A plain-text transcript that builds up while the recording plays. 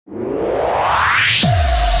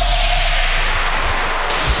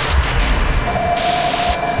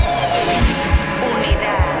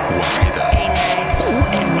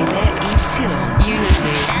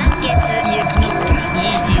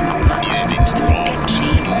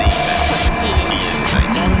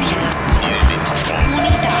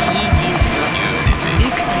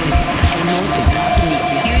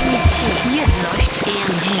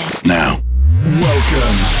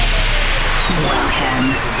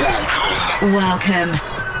Welcome.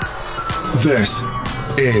 This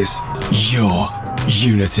is your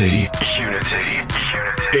Unity.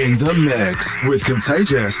 In the mix with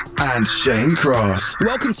Contagious and Shane Cross.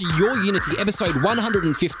 Welcome to Your Unity, episode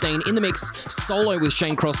 115, in the mix, solo with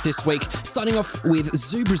Shane Cross this week. Starting off with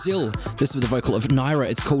Zoo Brazil. This is with the vocal of Naira.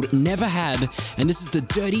 It's called Never Had, and this is the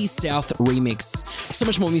Dirty South remix. So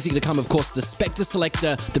much more music to come, of course, the Spector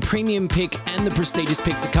Selector, the premium pick, and the prestigious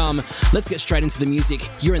pick to come. Let's get straight into the music.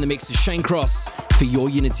 You're in the mix with Shane Cross for Your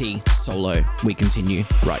Unity solo. We continue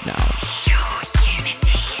right now.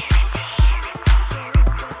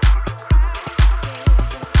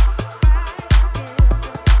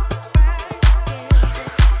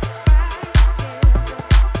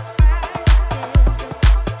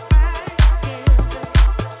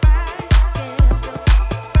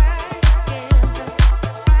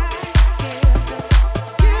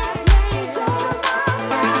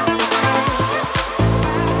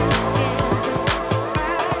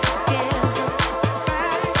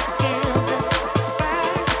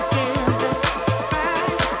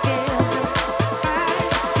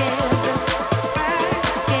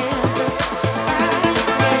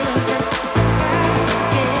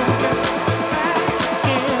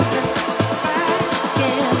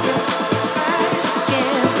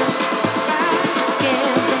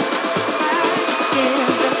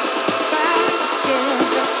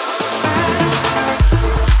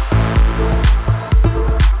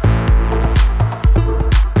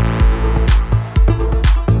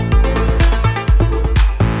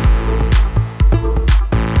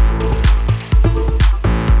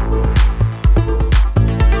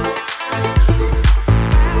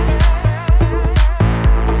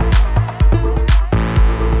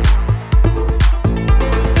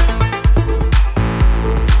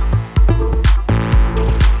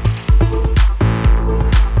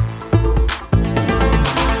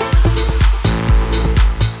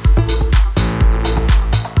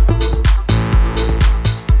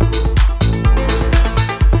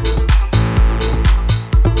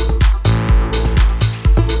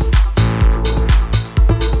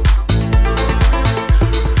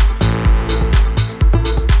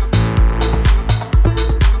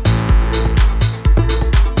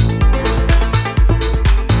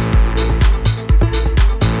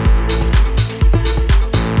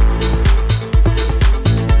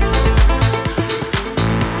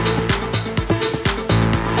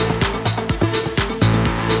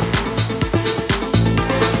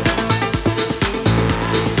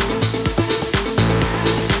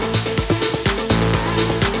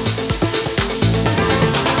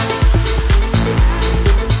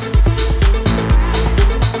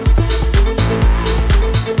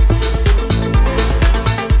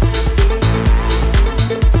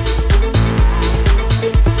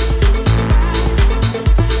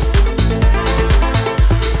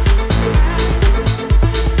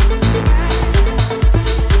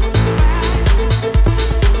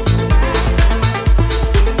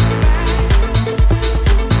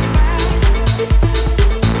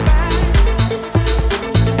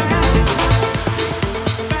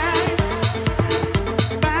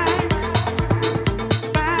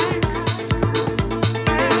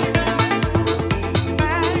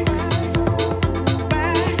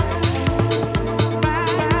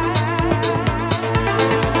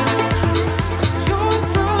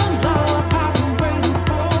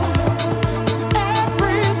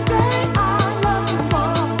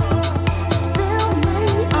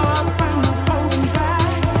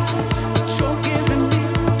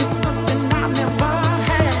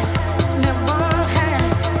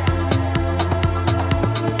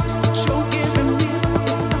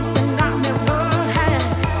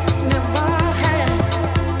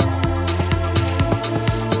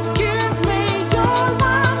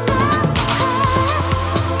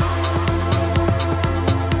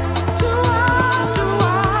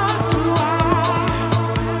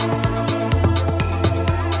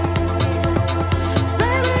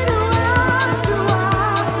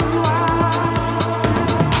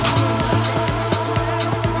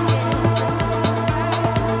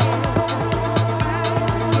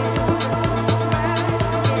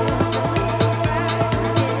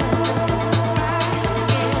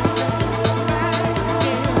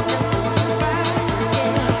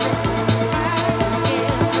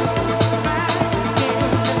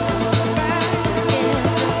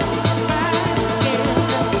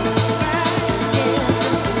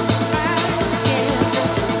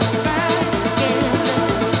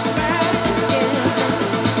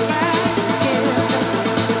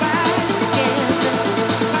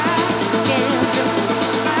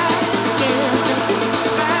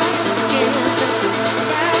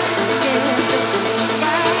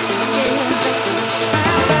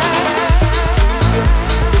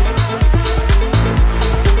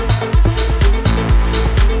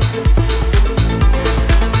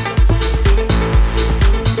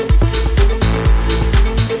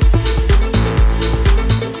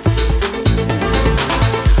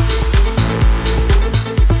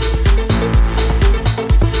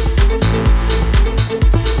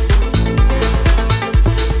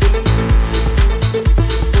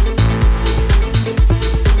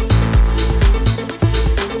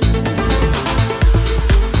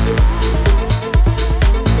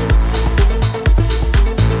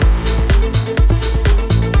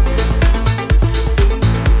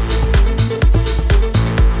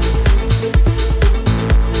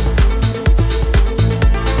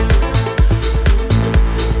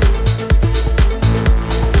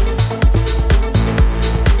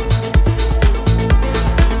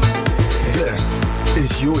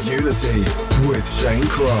 is Your Unity with Shane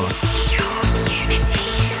Cross.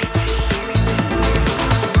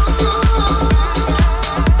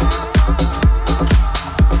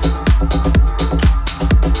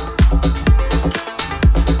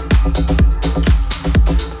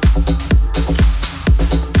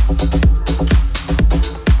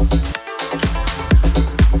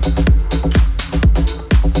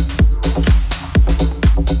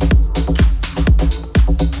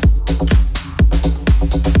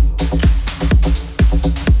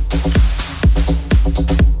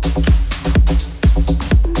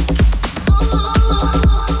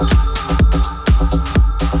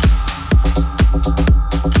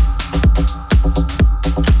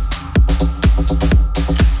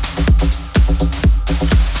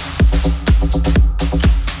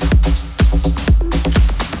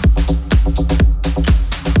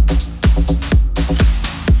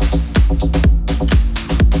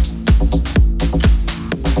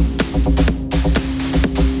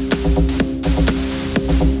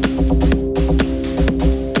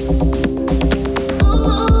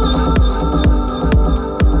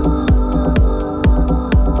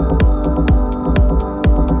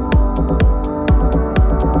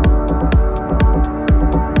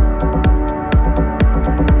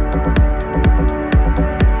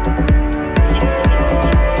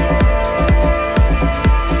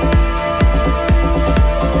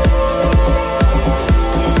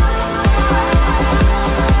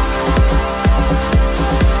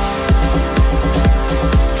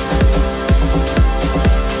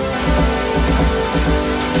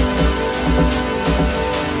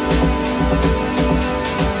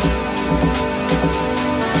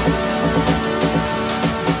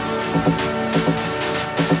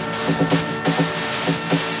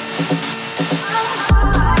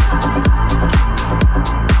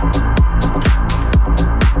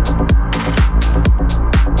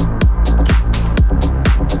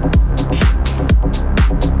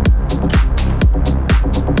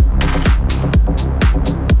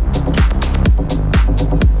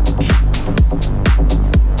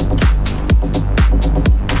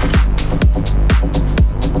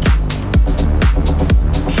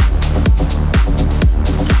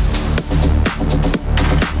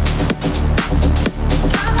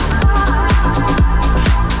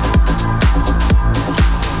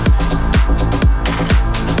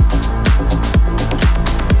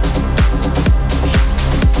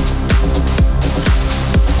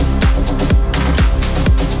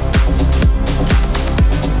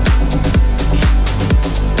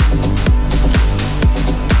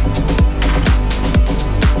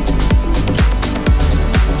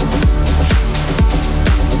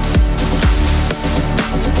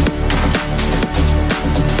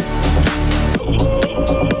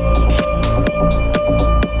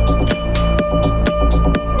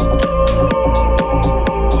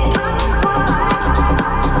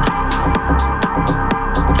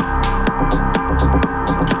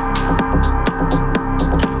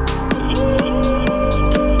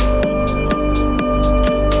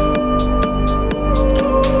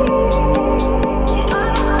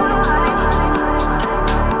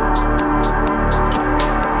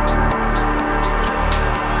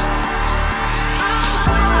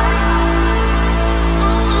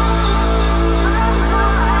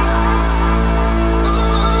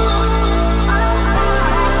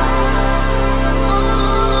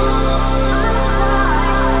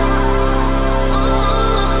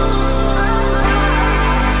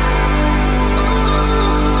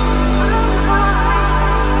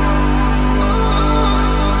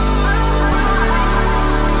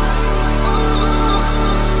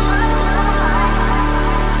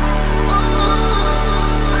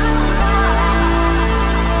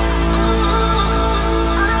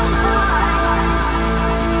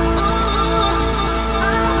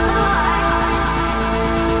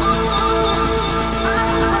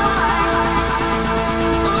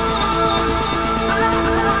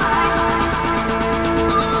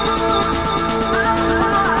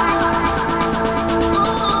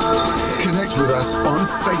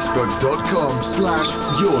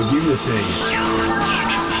 facebook.com/yourunity.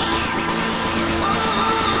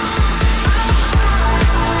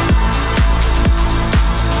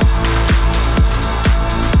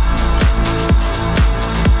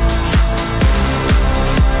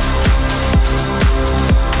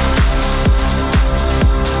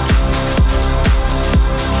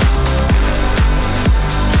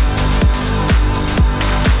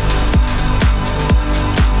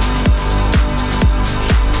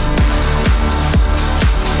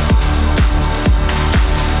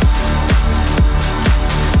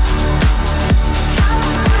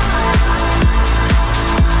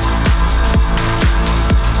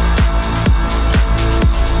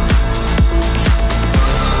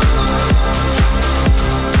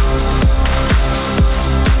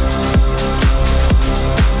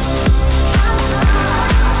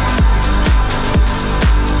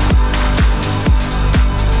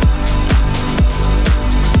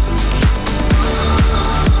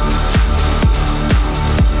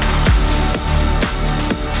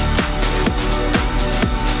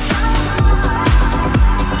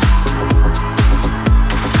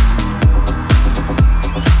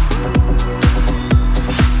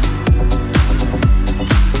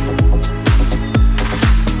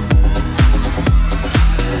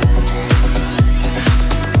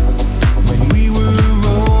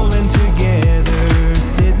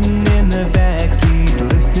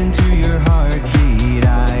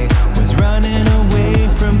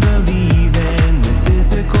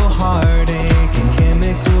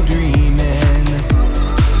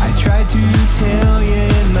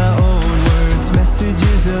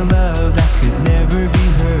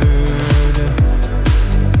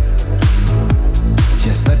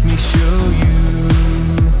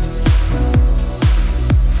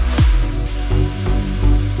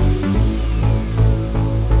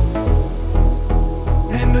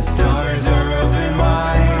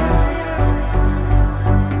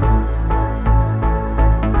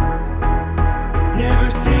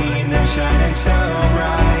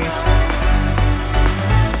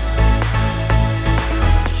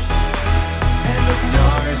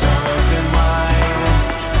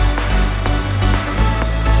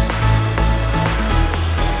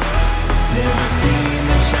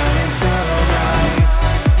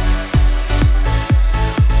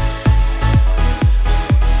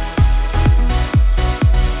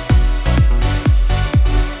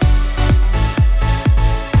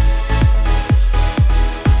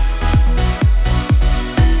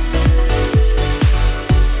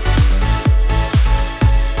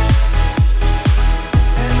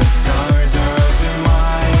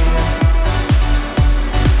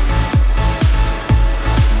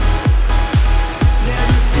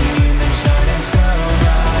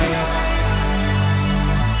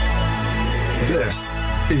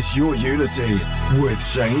 is Your Unity with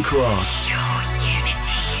Shane Cross.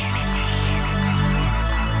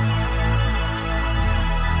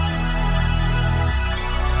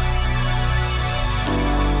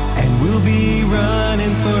 We'll be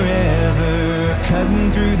running forever,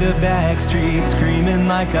 cutting through the back streets, screaming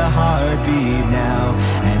like a heartbeat now.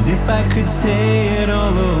 And if I could say it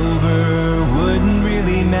all over, wouldn't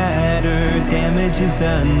really matter, damage is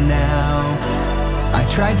done now. I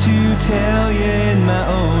tried to tell you in my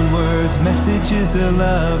own words, messages of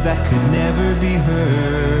love that could never be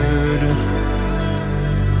heard,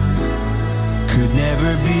 could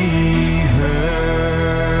never be heard.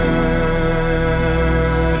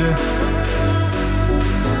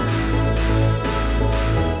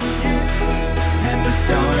 The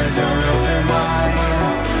stars are open wide.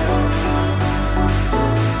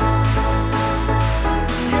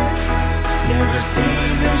 Never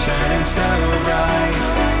seen them shining so bright.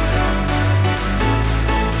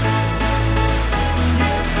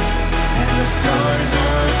 And the stars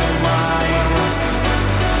are open wide.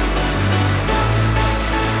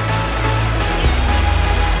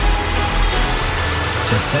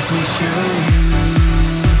 Just let me show you.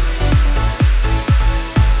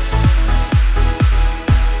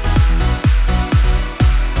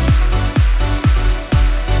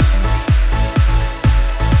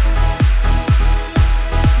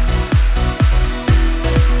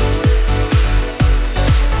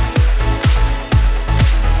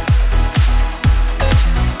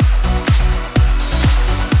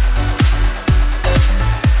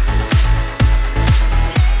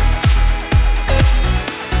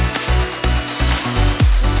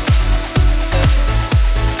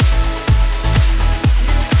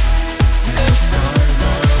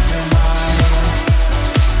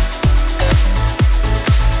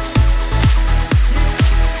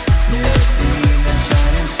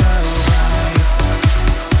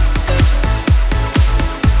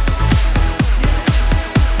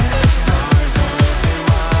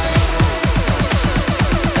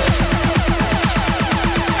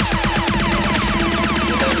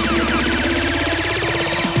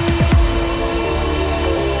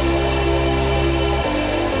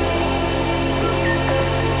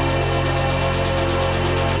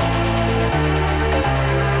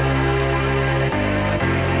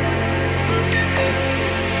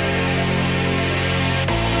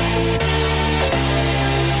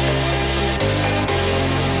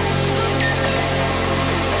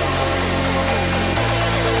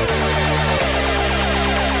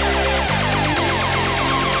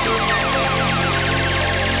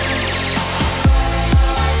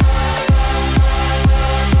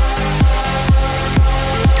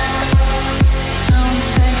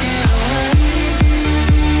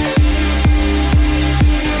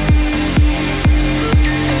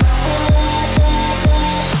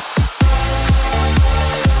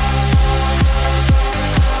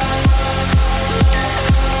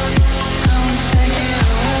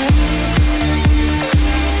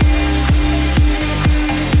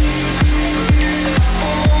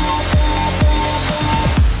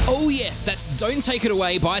 Take It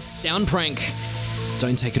Away by Soundprank.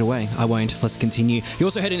 Don't take it away. I won't. Let's continue. You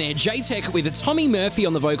also heard in there Jaytech with Tommy Murphy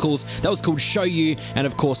on the vocals. That was called Show You. And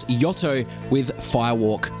of course, Yotto with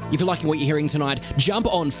Firewalk. If you're liking what you're hearing tonight, jump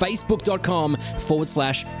on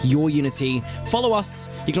facebook.com/YourUnity. Follow us.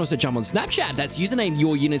 You can also jump on Snapchat. That's username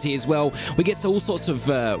YourUnity as well. We get all sorts of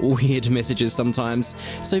weird messages sometimes.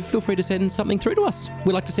 So feel free to send something through to us.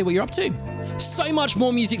 We like to see what you're up to. So much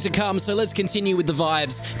more music to come. So let's continue with the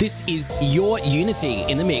vibes. This is Your Unity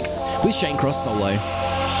in the mix with Shane Cross Solo. Oh,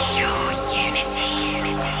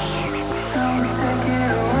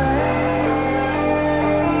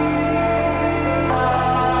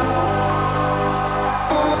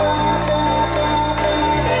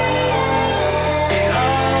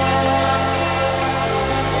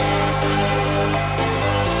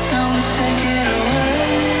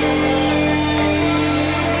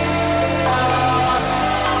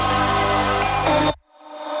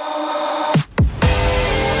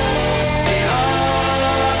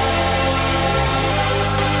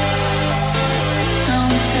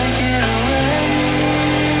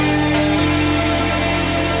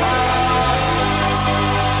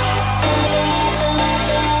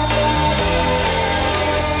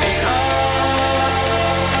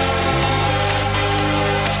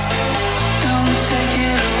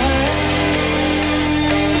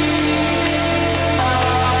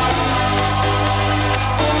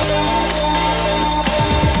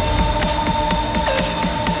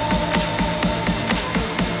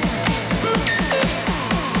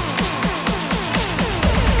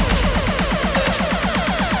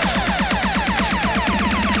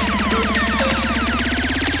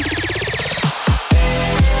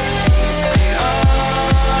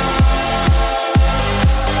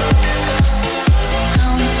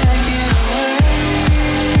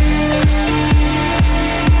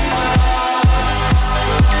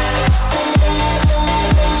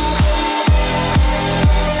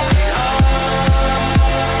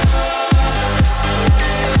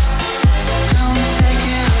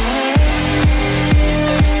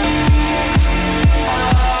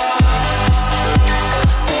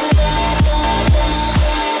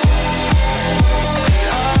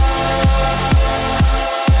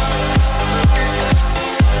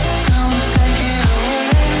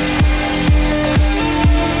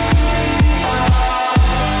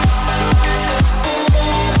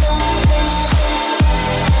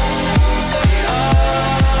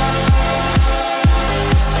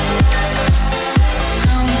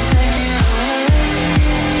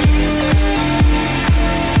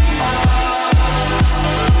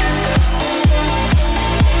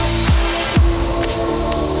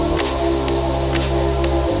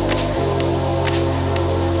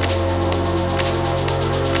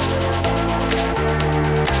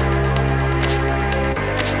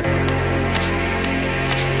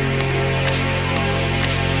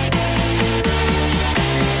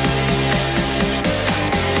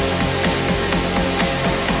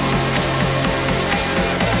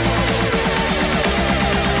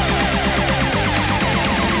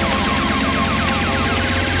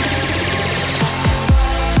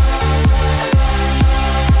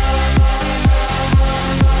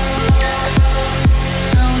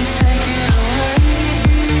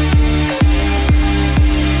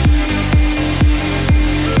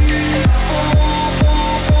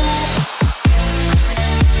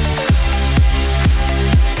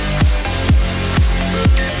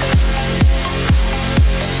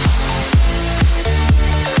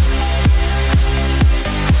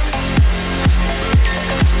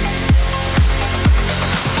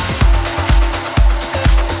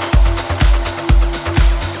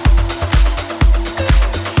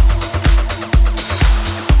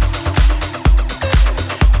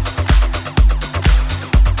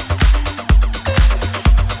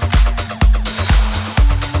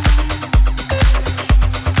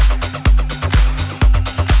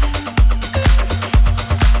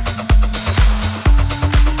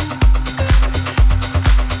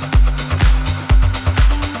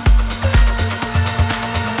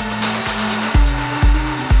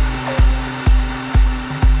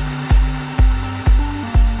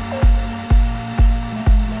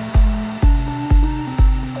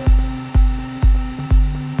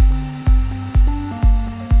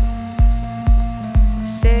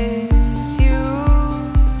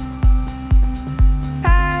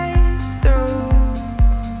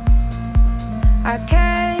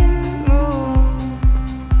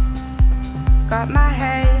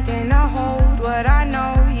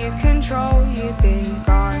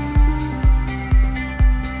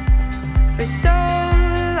 for so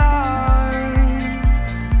long.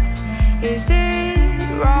 Is it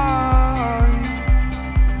wrong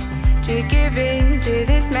to give in to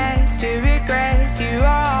this mess, to regress? You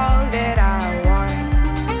are all that I want.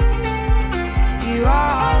 You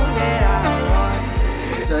are all that I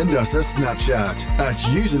want. Send us a Snapchat at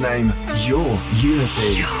username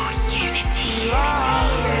YourUnity. You are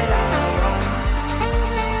all that I want.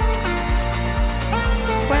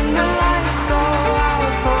 When the lights go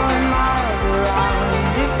out for miles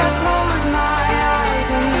around, if I close my eyes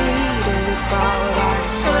in the heat of the crowd, I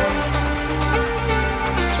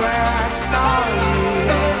swear I saw you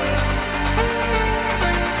there.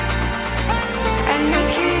 And the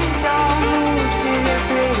kids all move to the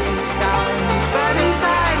pretty sounds, but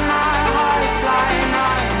inside my heart's lying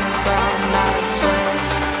on the ground. I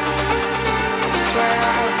swear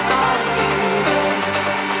I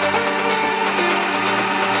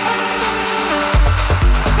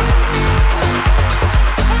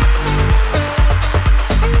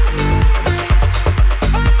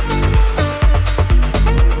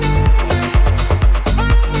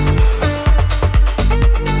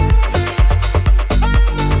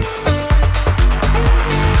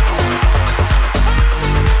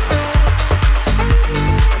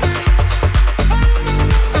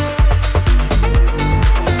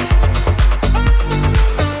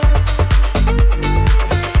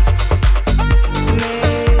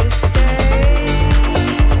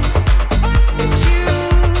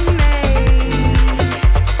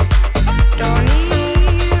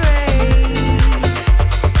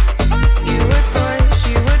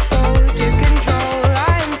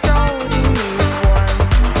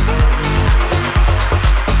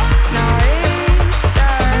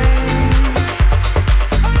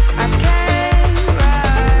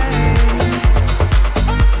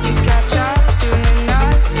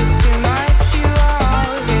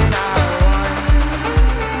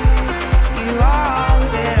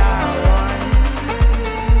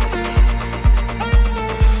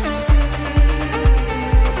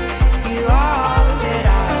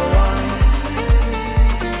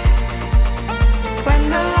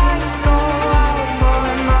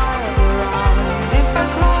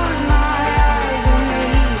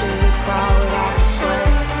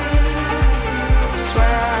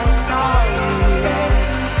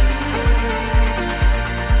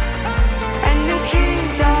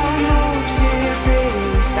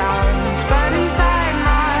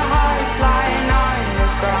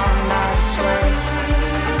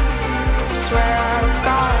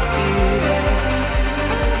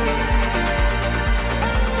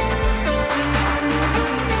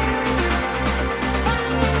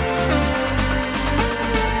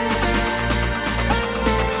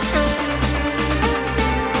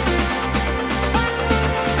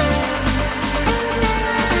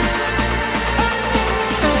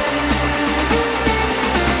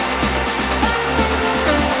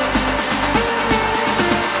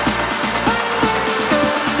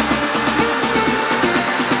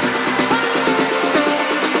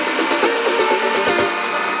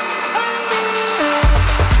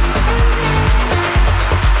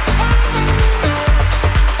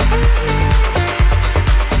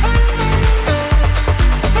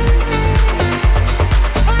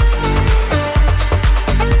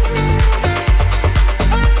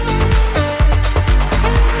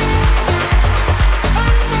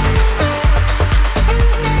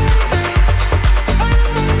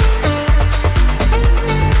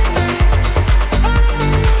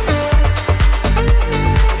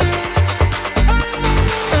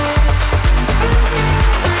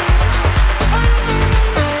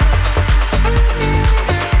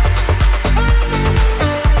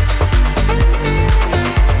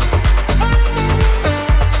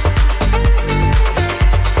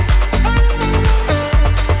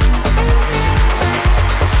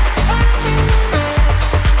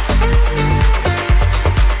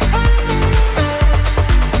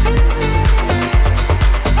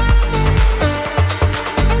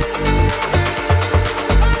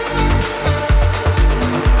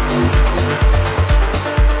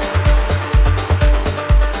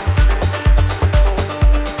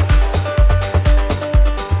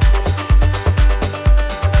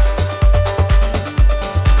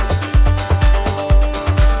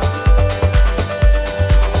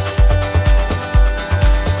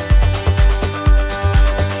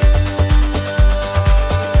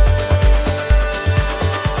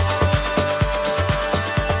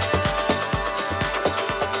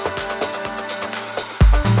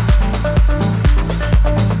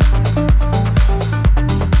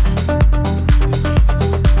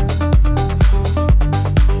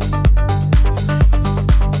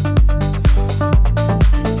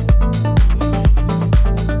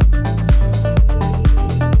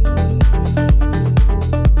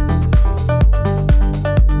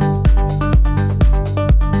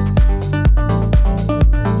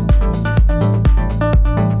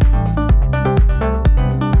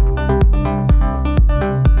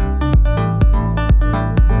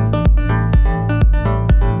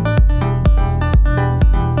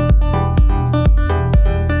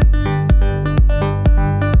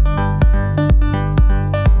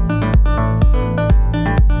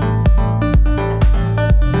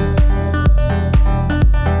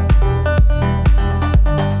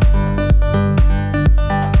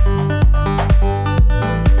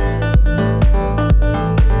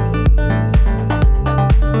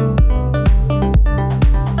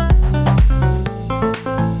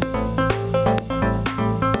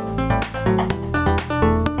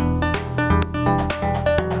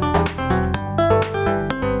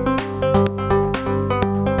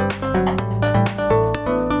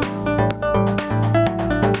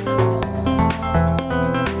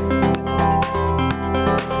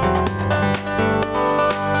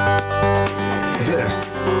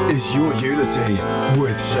is Your Unity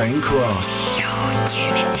with Shane Cross. Your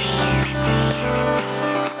Unity.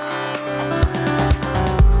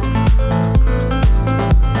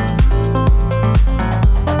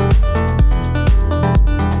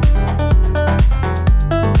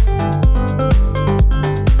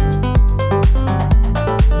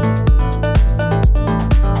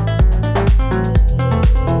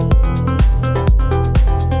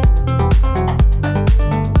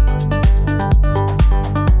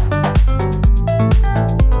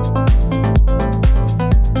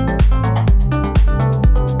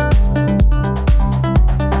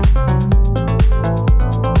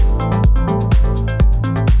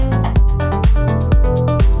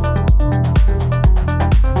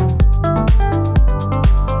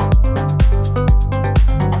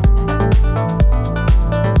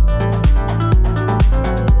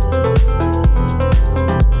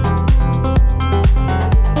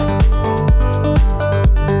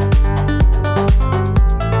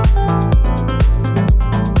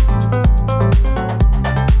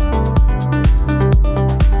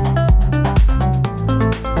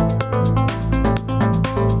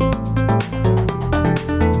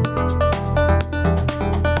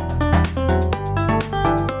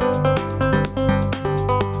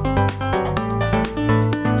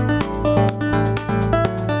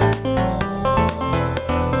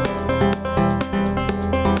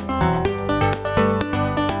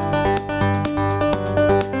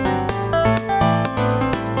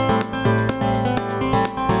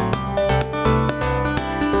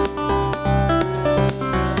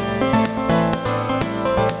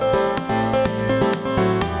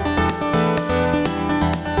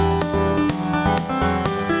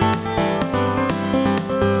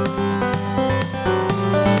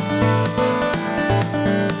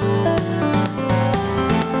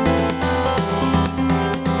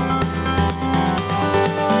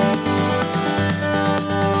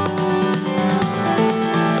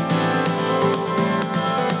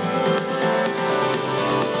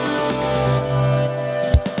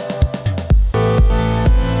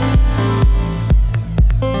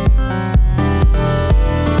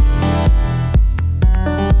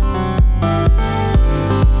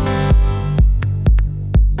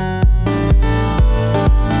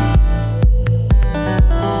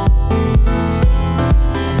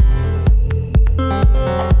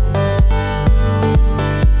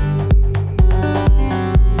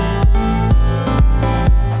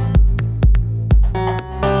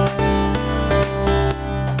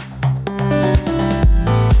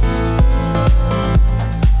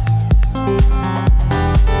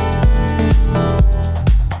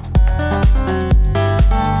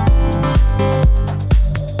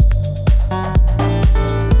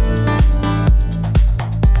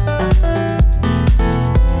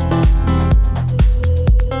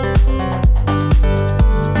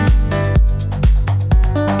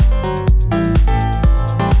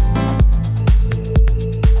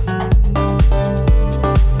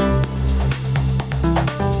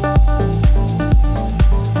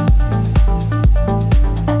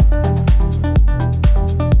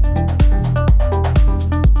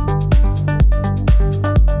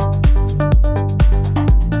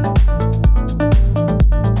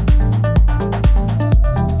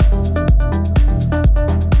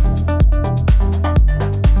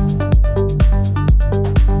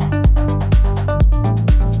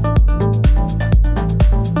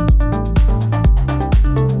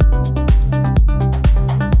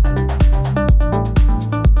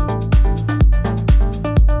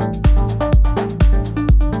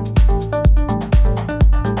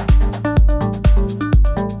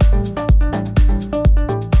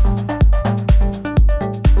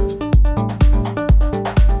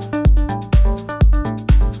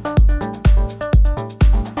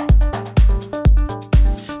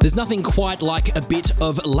 There's nothing quite like a bit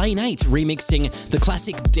of Lane 8 remixing the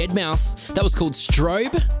classic Deadmau5. That was called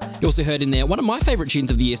Strobe. You also heard in there one of my favourite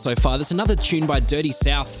tunes of the year so far. There's another tune by Dirty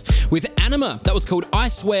South with ANIMA. That was called I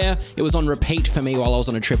Swear. It was on repeat for me while I was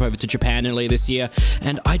on a trip over to Japan earlier this year,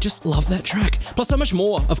 and I just love that track. Plus so much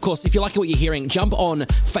more, of course. If you like what you're hearing, jump on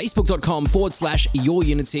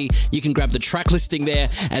facebook.com/YourUnity. You can grab the track listing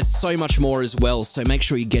there, as so much more as well. So make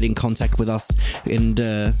sure you get in contact with us, and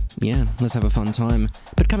let's have a fun time.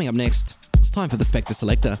 But coming up next, it's time for the Spector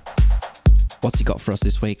Selector. What's he got for us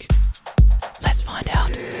this week? Let's find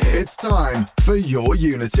out. It's time for Your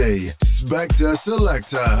Unity Spector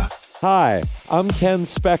Selector. Hi, I'm Ken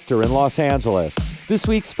Spector in Los Angeles. This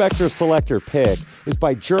week's Spector Selector pick is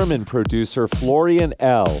by German producer Florian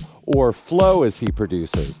L., or Flo as he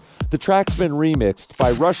produces. The track's been remixed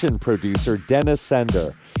by Russian producer Denis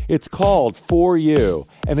Sender. It's called For You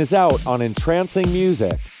and is out on Entrancing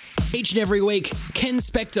Music. Each and every week, Ken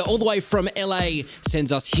Spector, all the way from LA,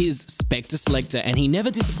 sends us his Spector Selector, and he never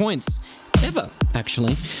disappoints. Ever,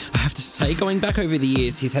 actually. I have to say, going back over the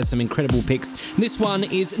years, he's had some incredible picks. This one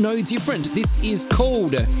is no different. This is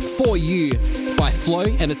called For You by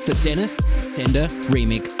FloE, and it's the Denis Sender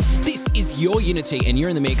remix. This is Your Unity, and you're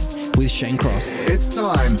in the mix with Shane Cross. It's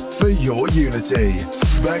time for Your Unity.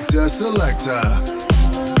 Spector Selector.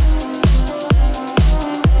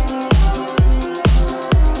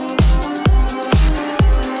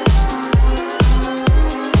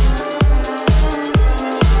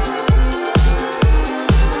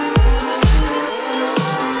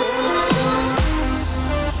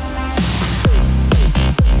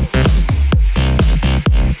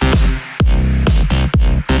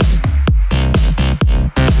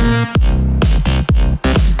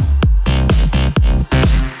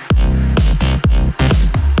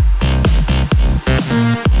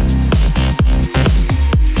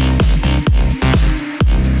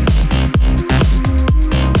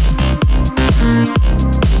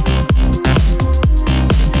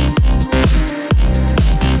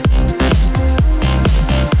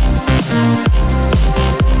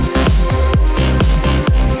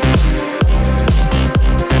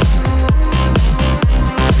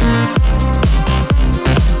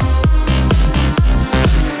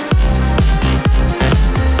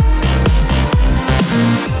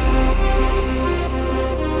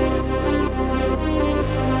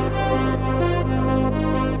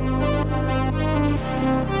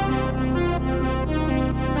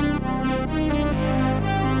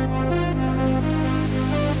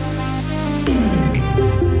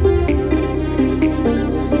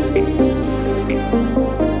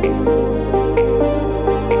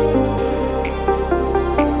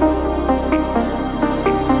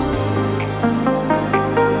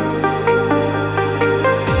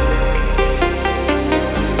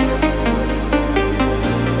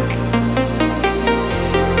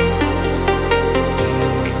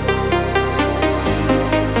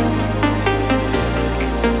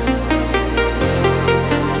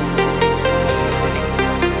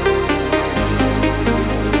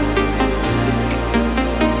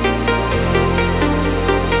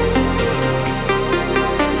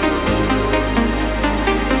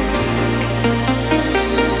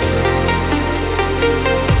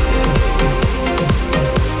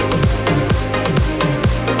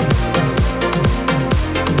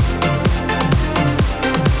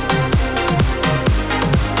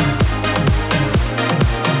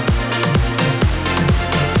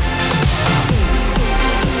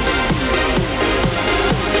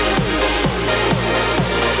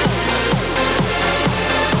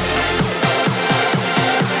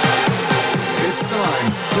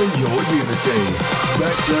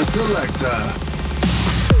 Spector Selector.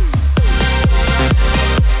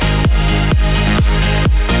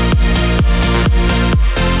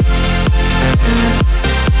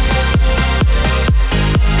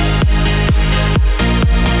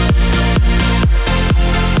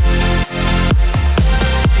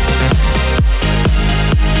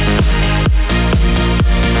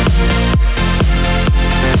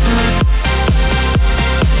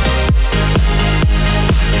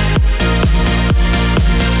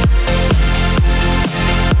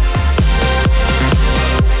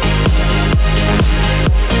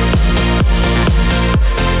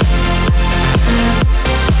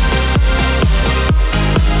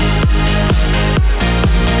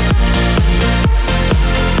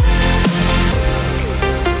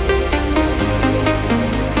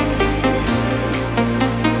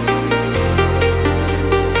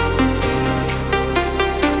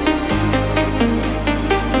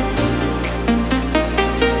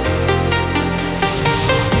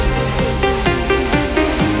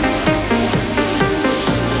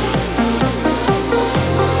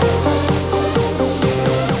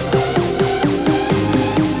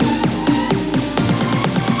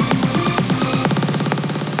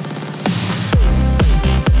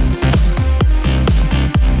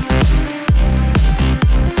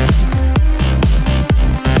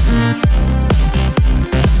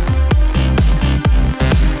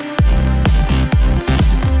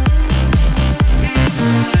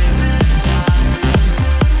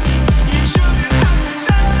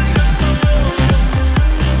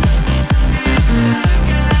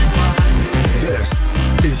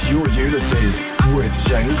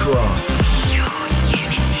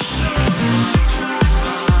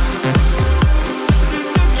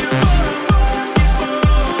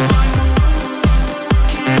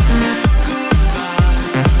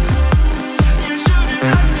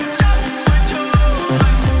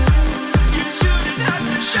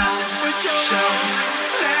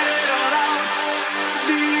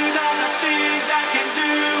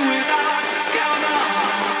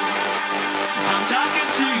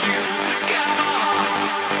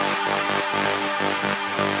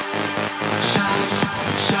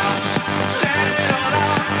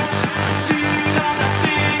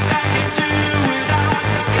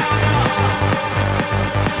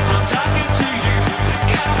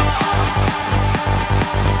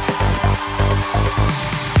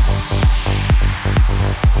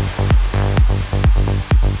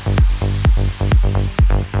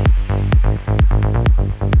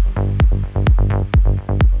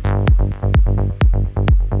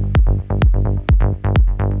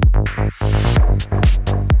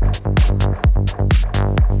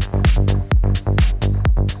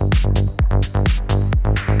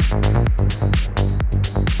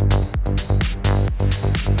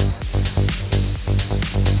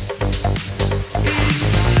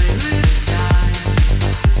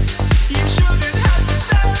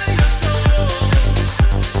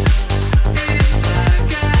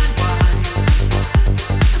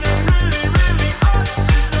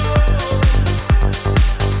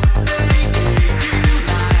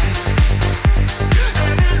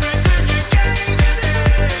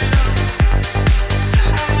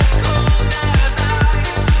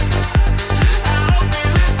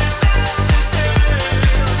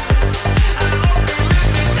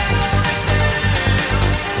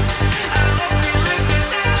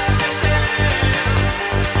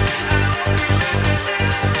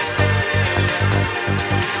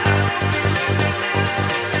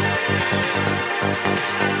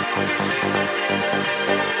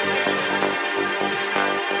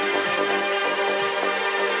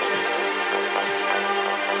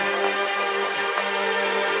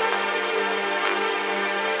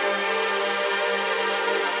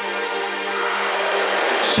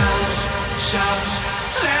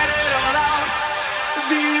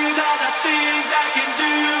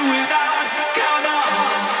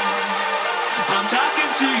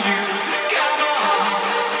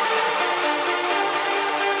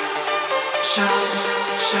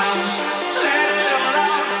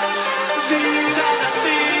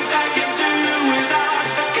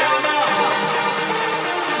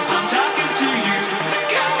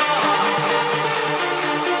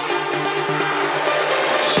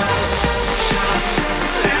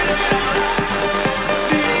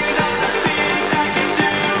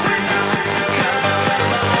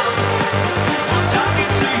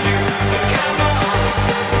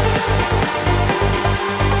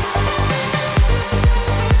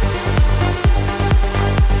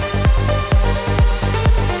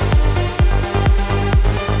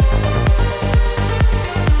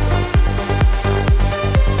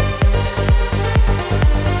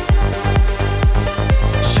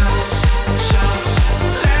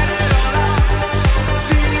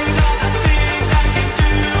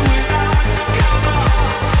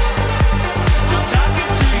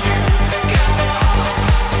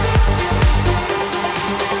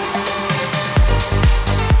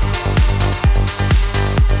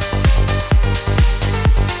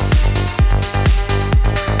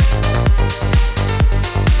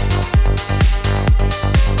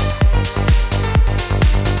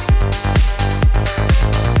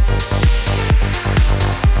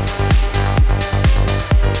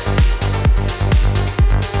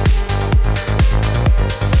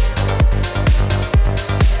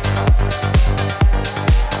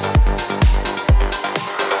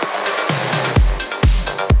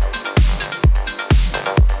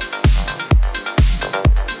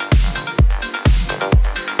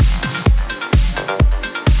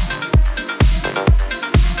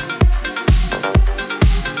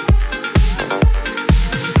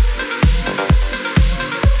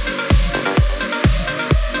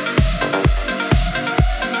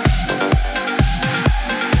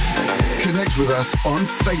 With us on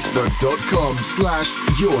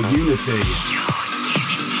facebook.com/yourunity.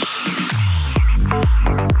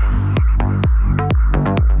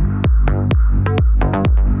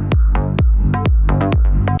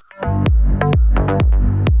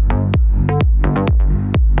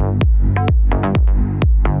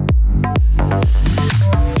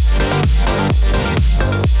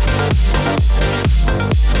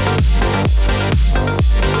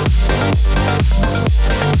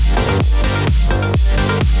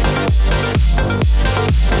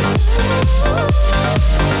 Ooh.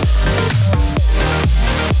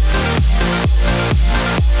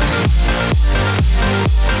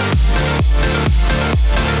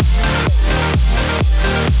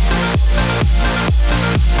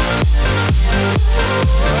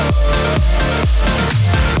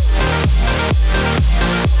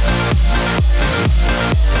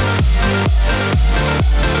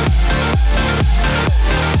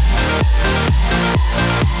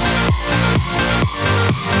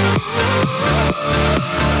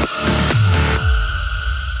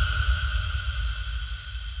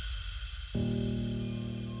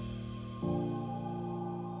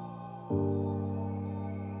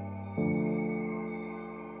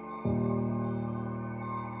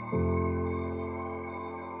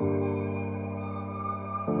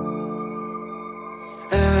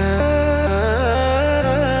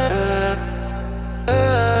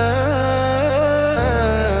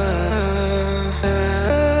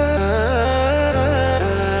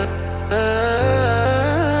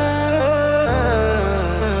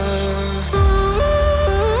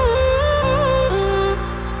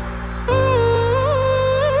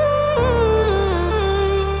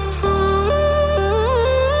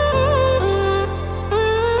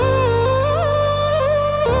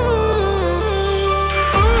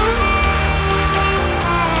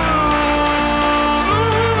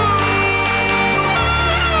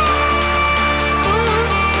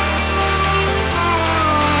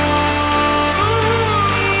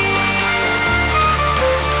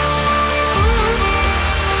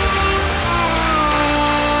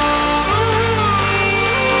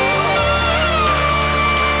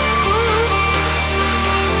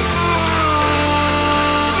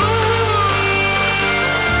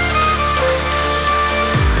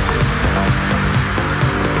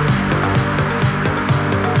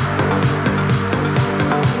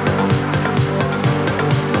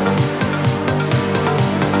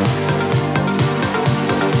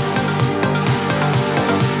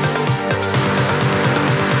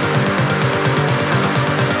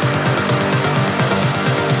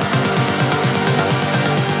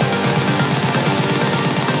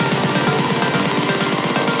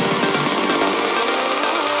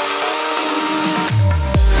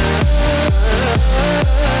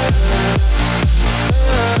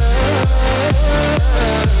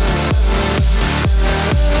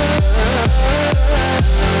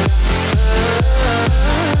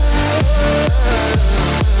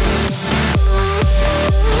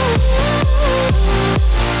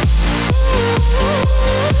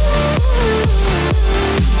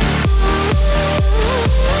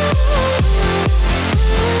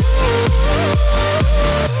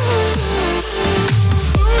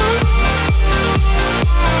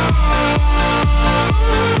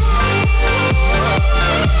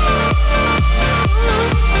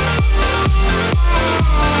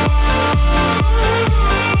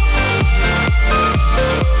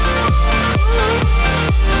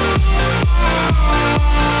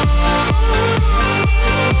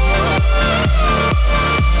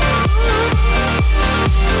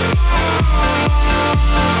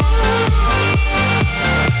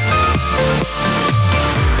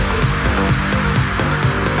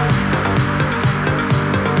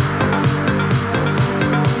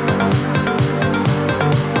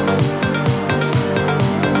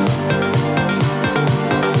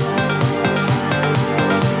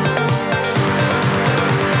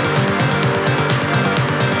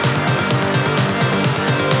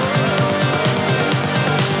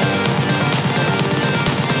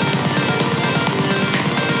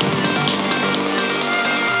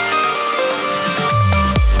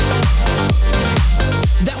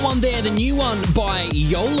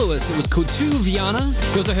 Angeles. It was called Tuviana.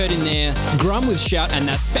 You also heard in there Grum with Shout and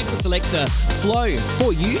that Spector Selector FloE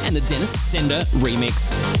for you and the Denis Sender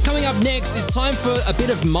remix. Coming up next, it's time for a bit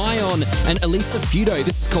of Myon and Alissa Feudo.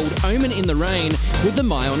 This is called Omen in the Rain with the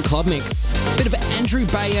Myon Club Mix. A bit of Andrew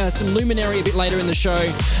Bayer, some Luminary a bit later in the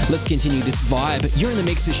show. Let's continue this vibe. You're in the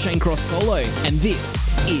mix with Shane Cross Solo, and this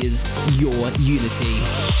is Your Unity.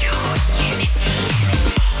 Your Unity.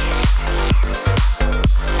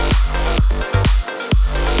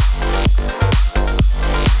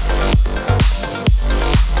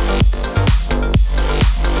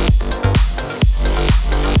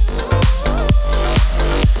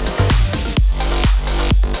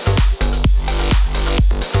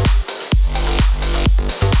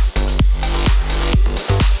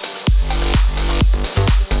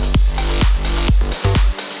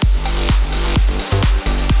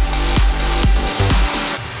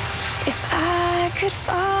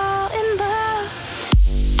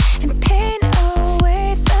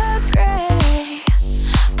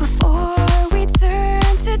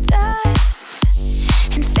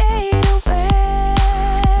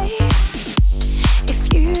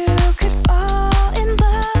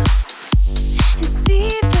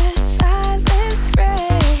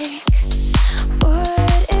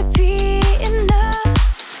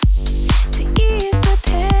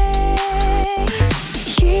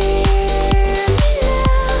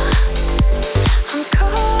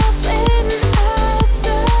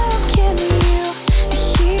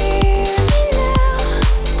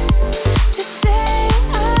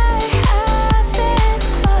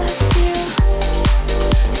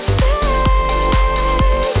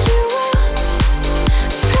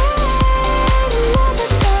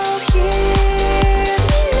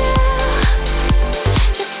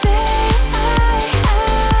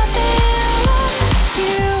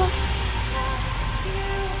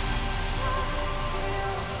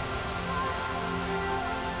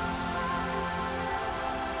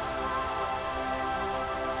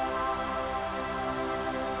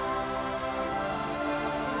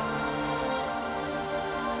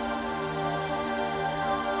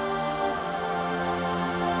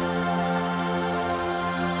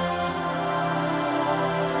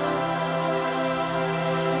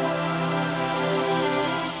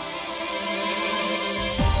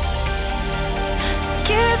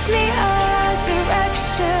 Give me a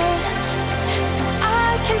direction so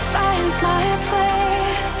I can find my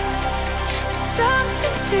place.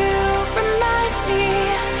 Something to remind me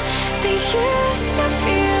that used to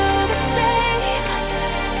feel the same.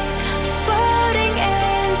 Floating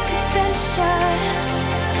in suspension,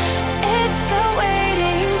 it's a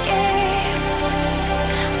waiting game.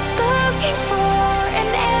 Looking for an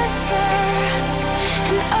answer,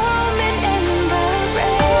 an omen in the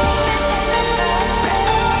rain.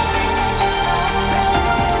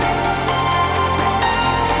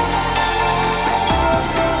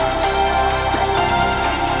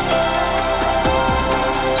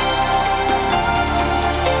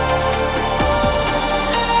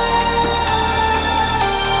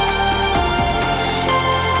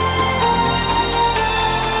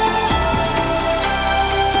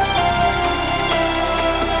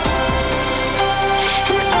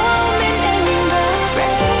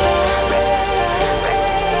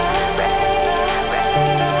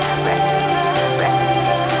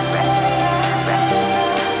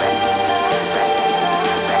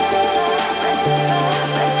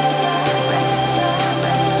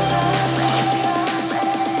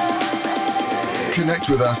 Connect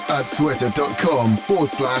with us at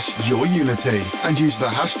twitter.com/yourunity and use the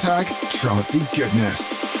hashtag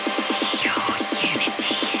TrancyGoodness. Your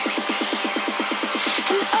unity.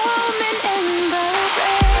 An omen in the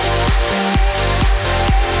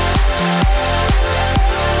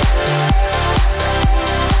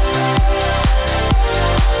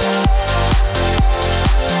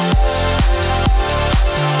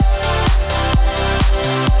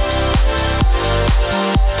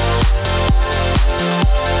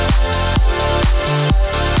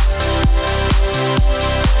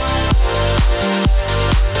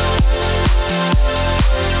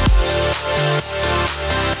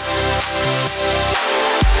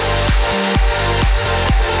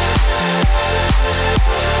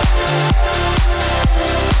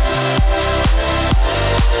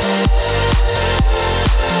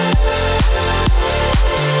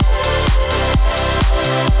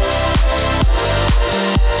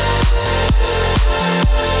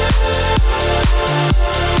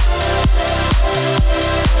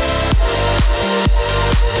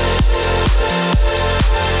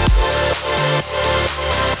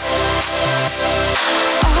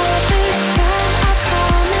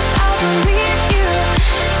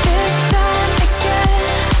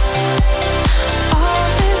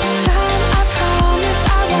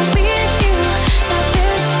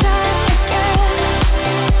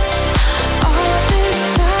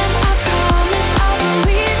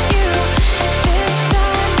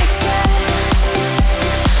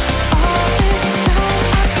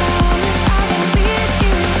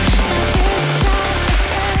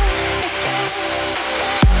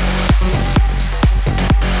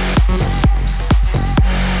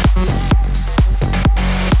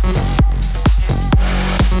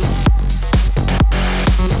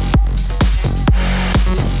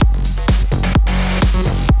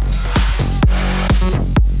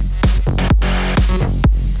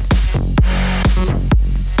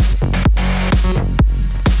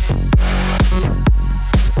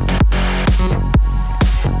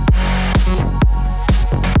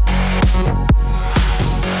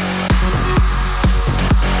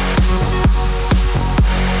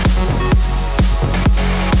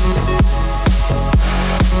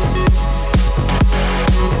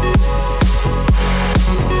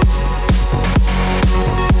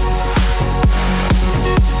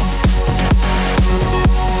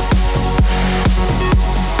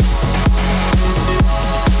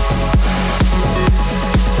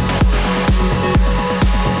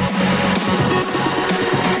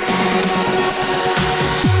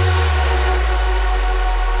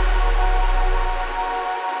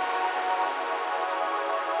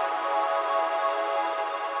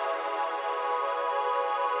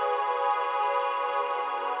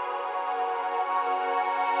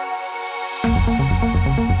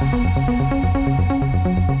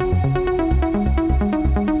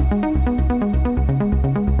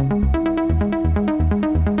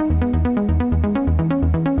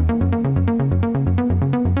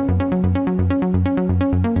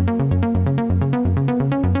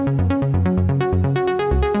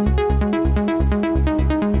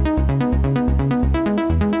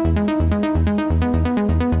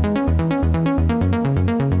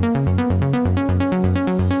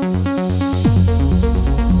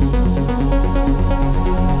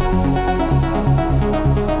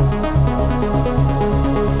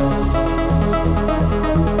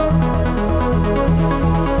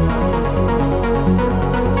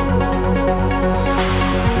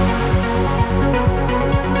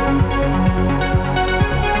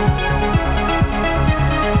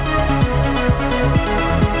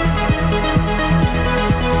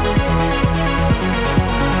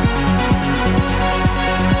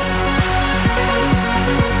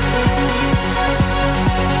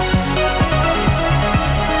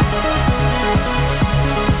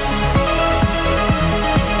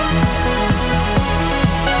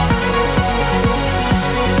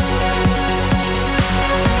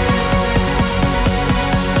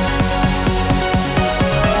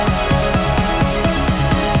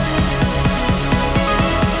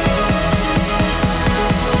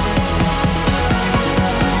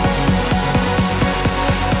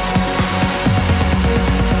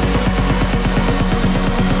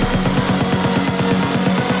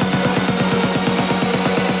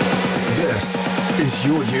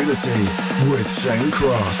with Shane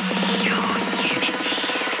Cross.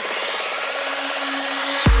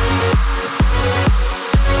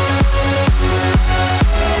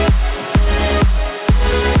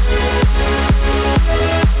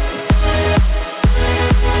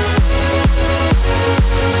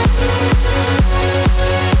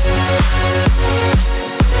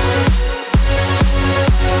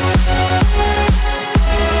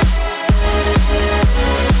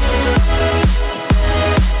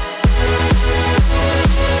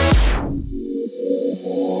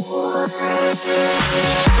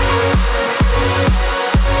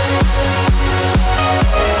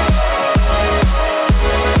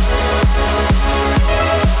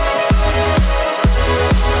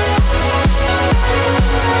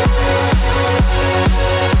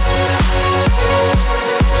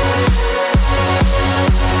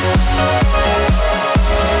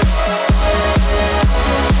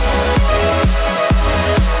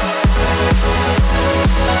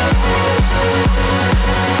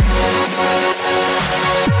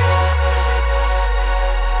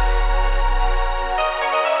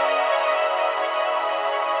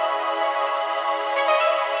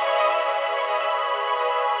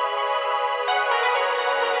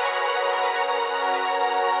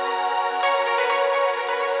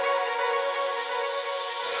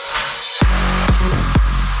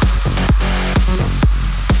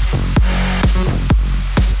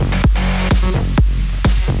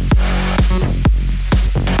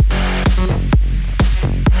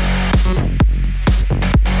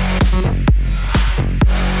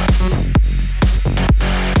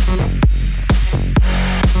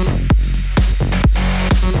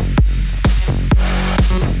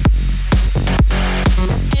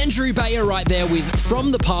 Right there with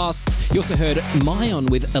From the Past. You also heard Myon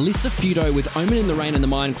with Alissa, Feudo with Omen in the Rain and the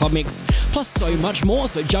Myon Club Mix, plus so much more.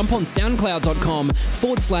 So jump on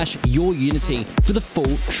soundcloud.com/YourUnity for the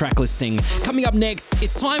full track listing. Coming up next,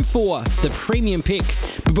 it's time for the premium pick.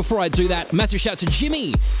 But before I do that, massive shout out to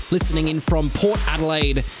Jimmy listening in from Port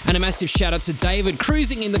Adelaide, and a massive shout out to David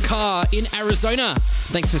cruising in the car in Arizona.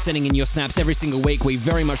 Thanks for sending in your snaps every single week. We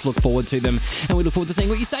very much look forward to them, and we look forward to seeing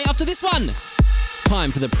what you say after this one.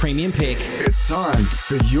 Time for the premium pick. It's time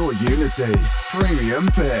for your Unity premium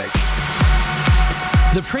pick.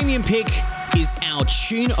 The premium pick is our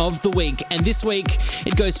tune of the week, and this week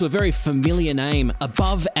it goes to a very familiar name,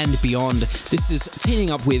 Above and Beyond. This is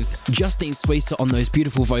teaming up with Justine Suissa on those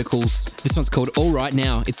beautiful vocals. This one's called All Right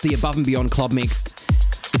Now. It's the Above and Beyond Club Mix.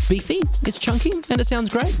 It's beefy, it's chunky, and it sounds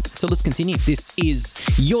great. So let's continue. This is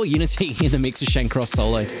your Unity in the mix with Shane Cross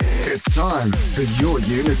Solo. It's time for your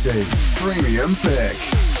Unity premium pick.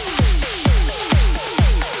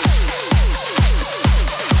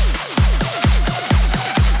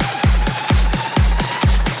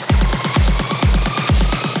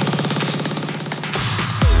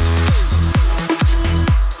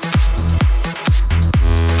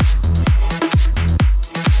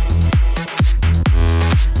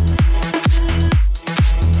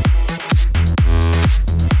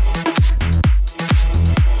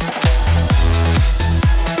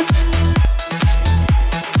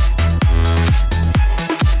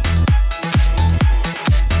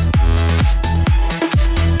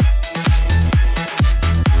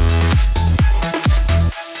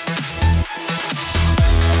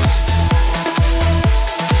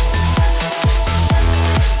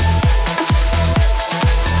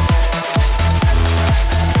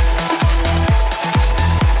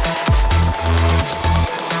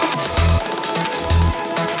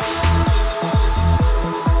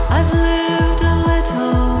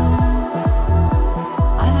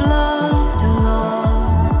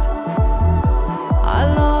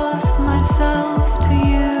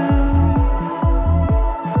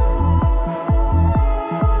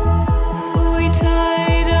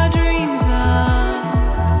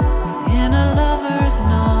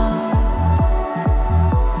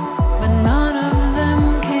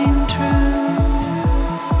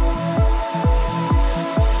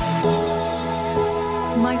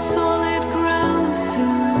 My solid ground soon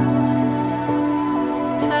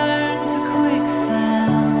turn to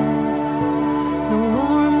quicksand. The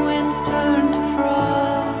warm winds turn to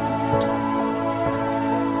frost.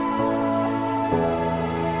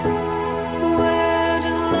 Where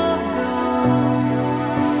does love go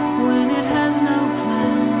when it has no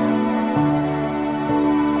plan?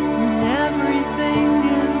 When everything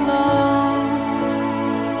is lost?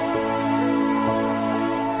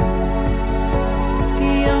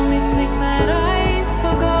 The only thing that I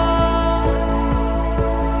forgot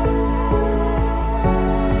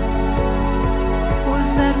was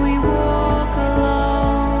that we walk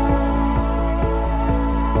alone.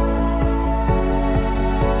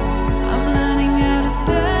 I'm learning how to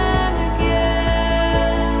stand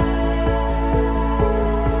again.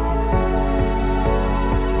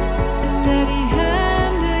 A steady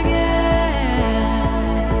hand again.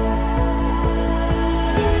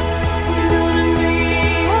 I'm gonna be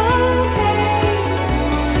okay.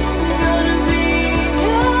 I'm gonna be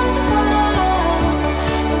just fine.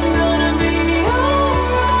 I'm gonna be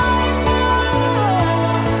alright now.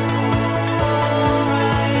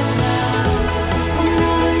 Alright now. I'm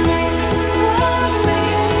gonna make love me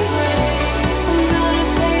great. I'm gonna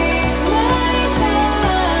take my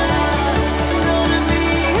time. I'm gonna be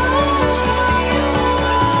alright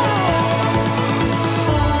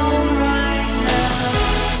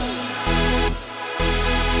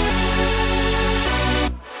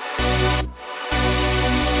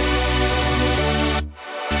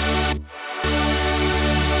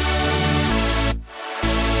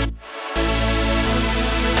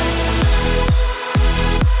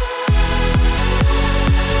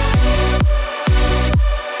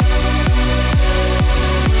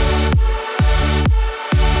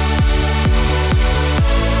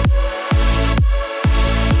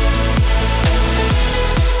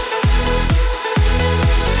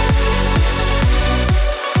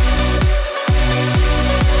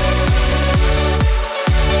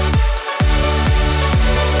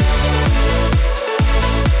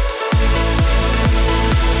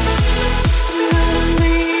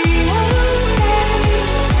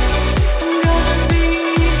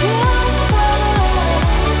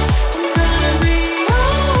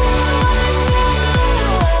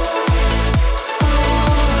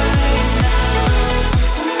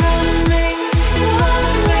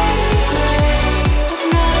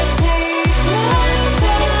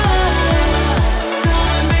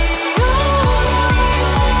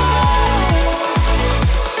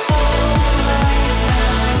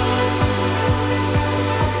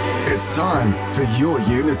It's time for your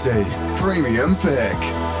Unity Premium Pick.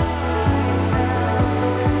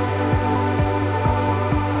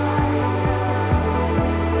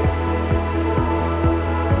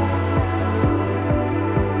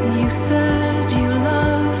 You said you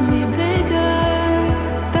loved me bigger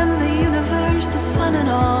than the universe, the sun, and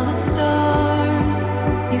all the stars.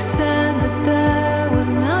 You said that there was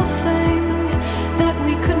nothing that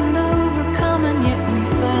we couldn't overcome, and yet we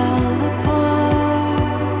fell apart.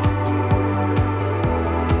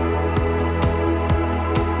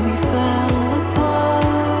 We fell apart.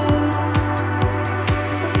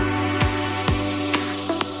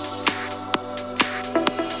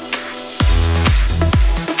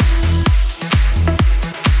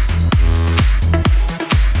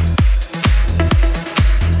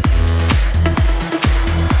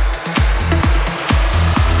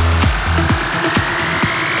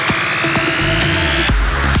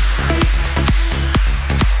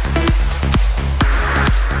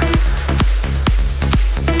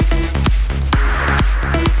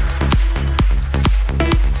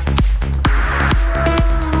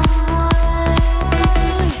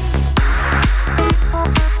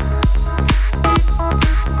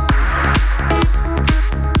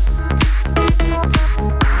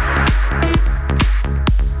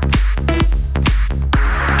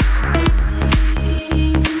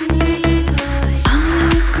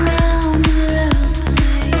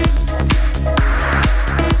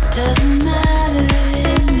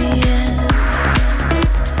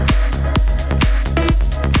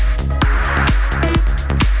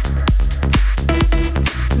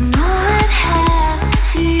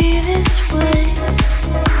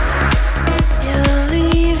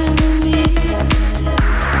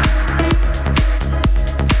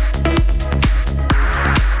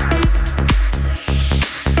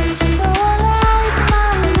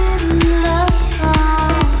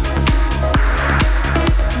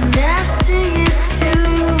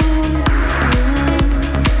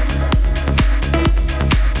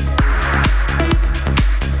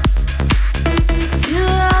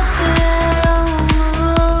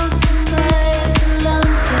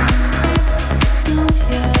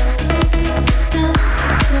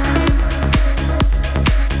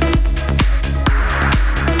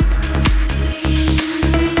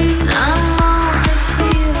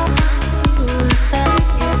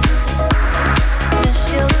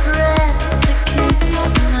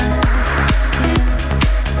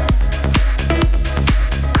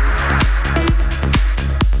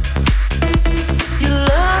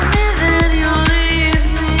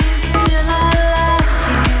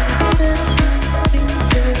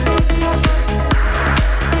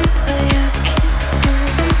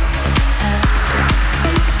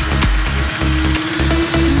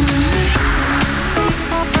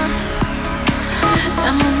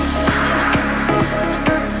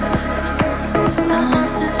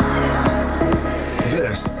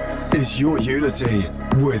 Your Unity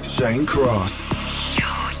with Shane Cross.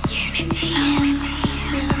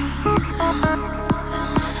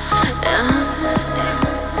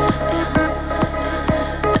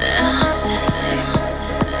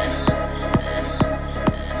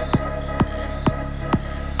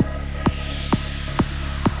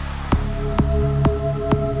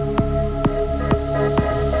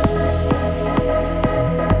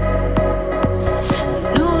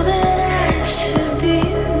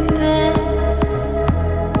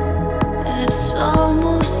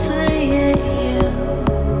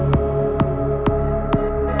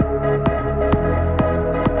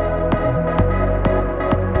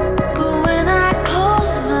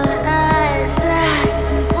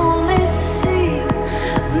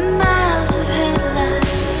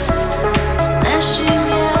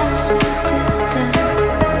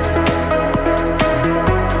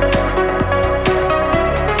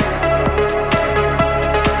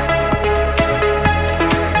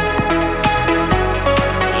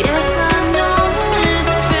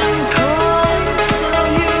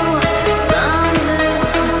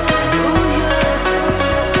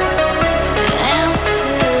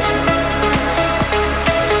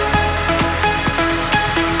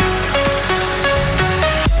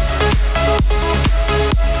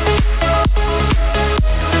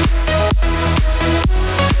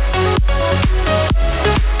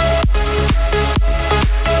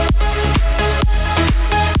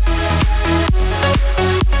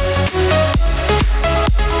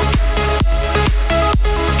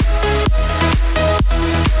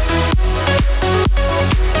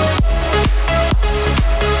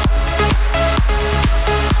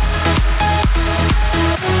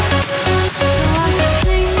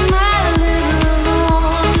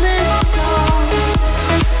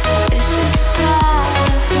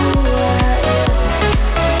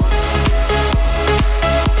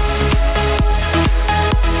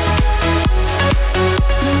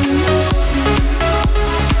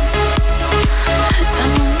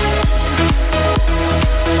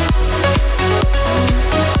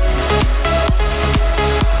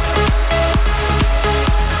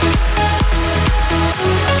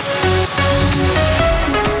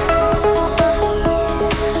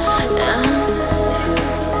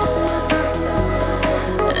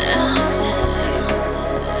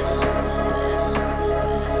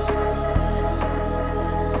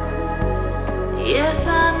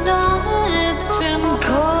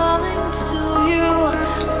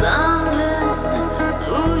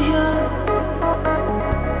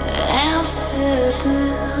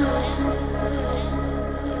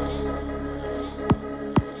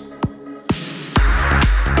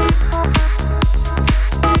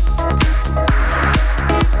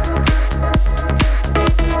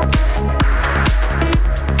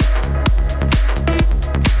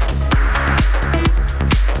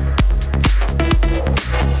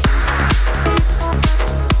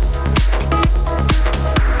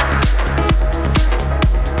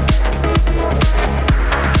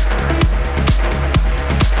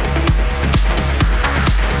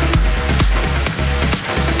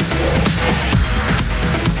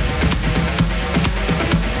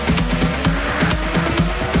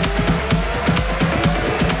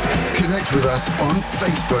 With us on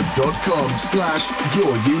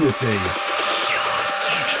Facebook.com/YourUnity.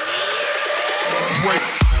 Wait.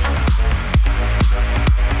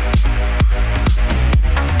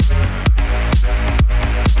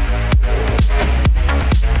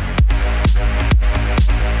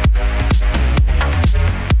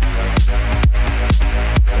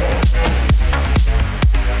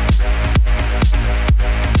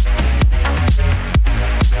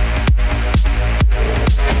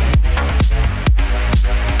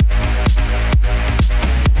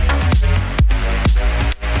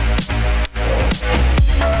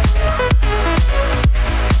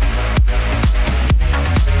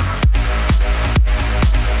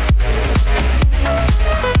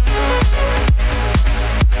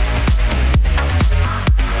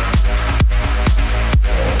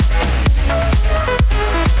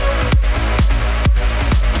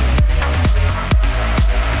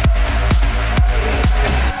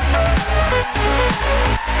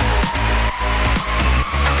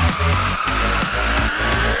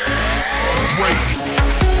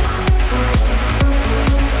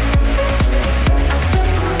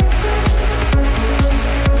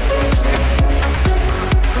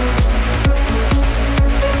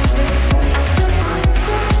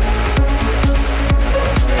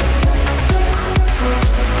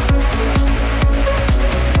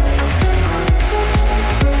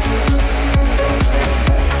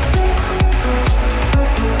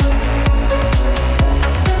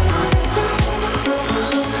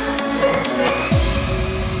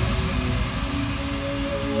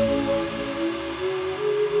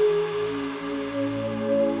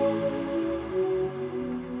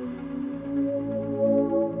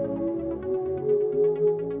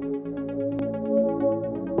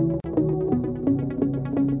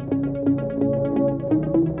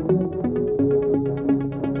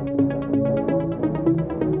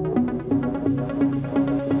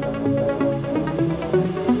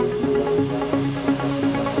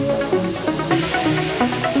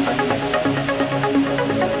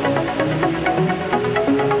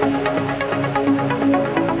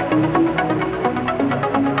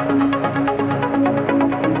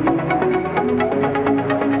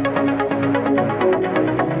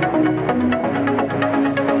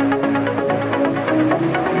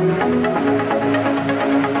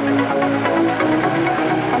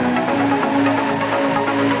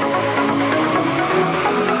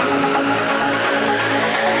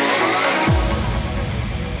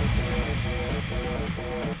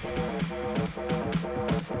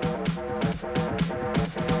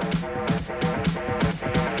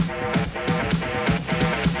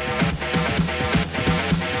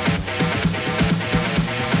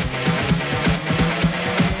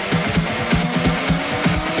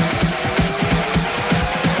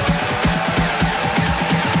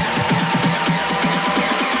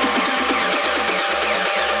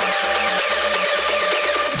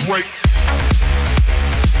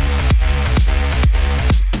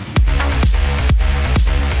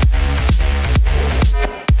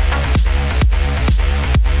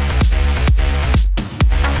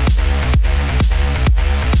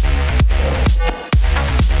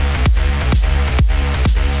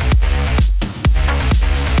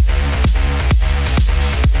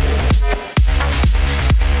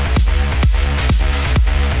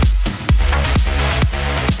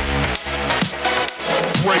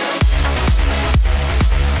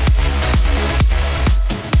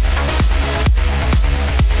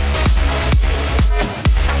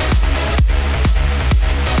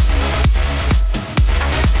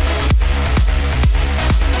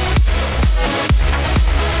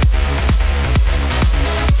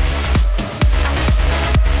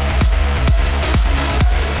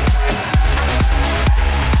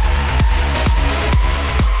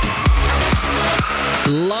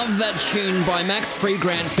 that tune by Max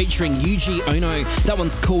Freegrant featuring Yuji Ono. That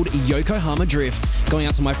one's called Yokohama Drift. Going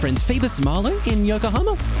out to my friends Phoebus and Marlo in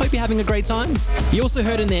Yokohama. Hope you're having a great time. You also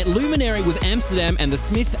heard in there Luminary with Amsterdam and the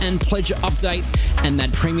Smith and Pleasure update, and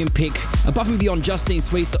that premium pick Above and Beyond Justine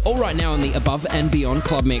Suissa, all right now on the Above and Beyond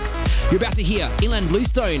Club Mix. You're about to hear Ilan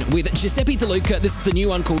Bluestone with Giuseppe De Luca. This is the new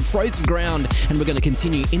one called Frozen Ground, and we're going to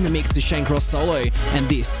continue in the mix to Shane Cross solo, and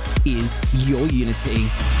this is Your Unity.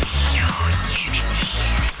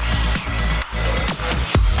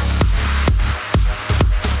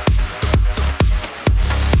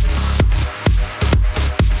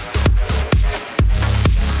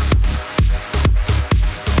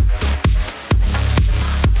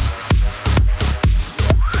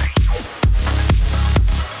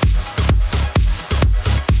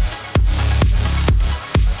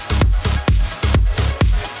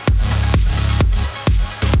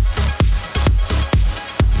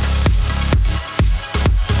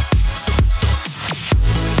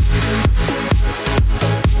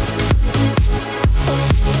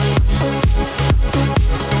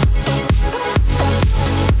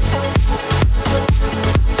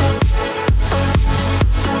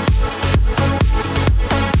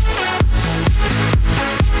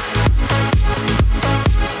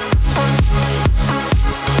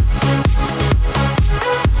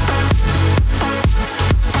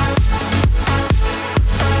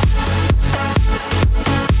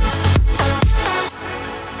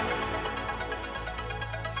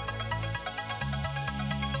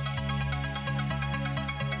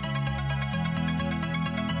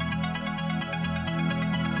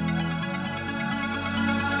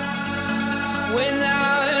 When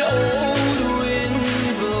that old wind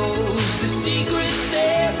blows, the secret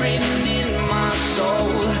staring in my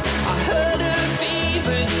soul, I heard a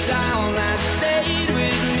fevered sound that stayed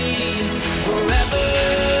with me forever.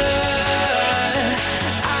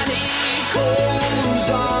 And it calls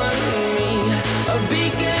on me, a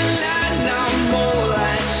beacon light, now more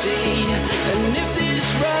like sea. And if this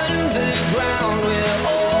runs aground, we're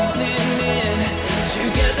all in it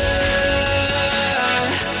together.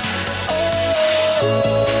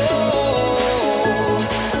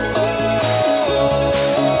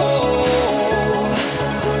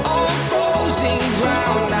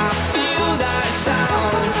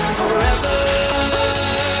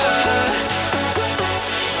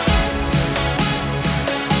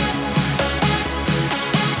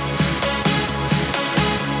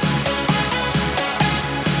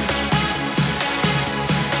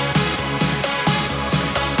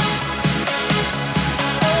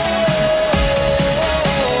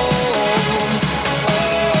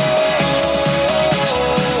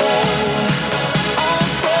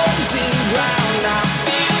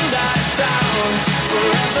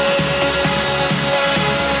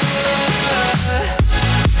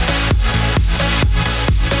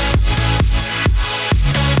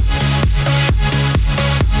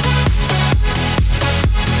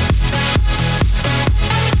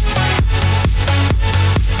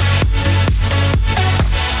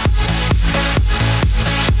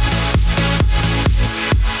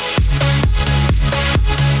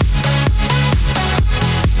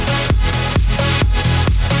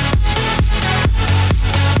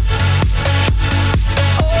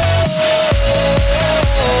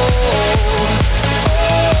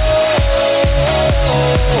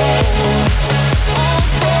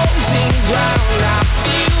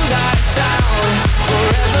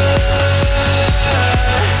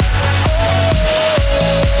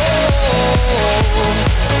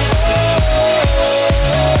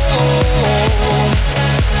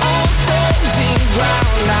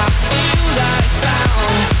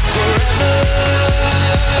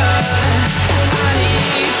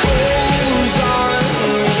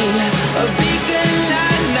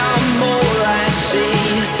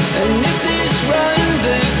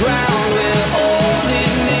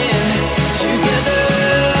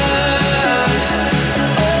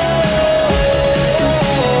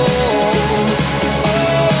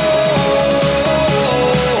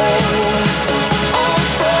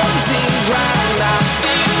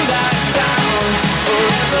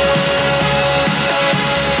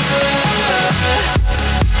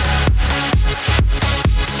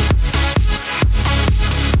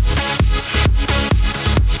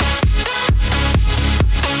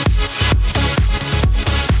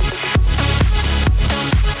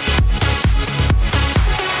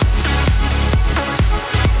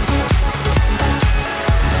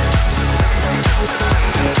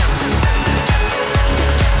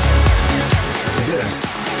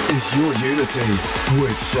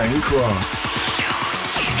 With Shane Cross.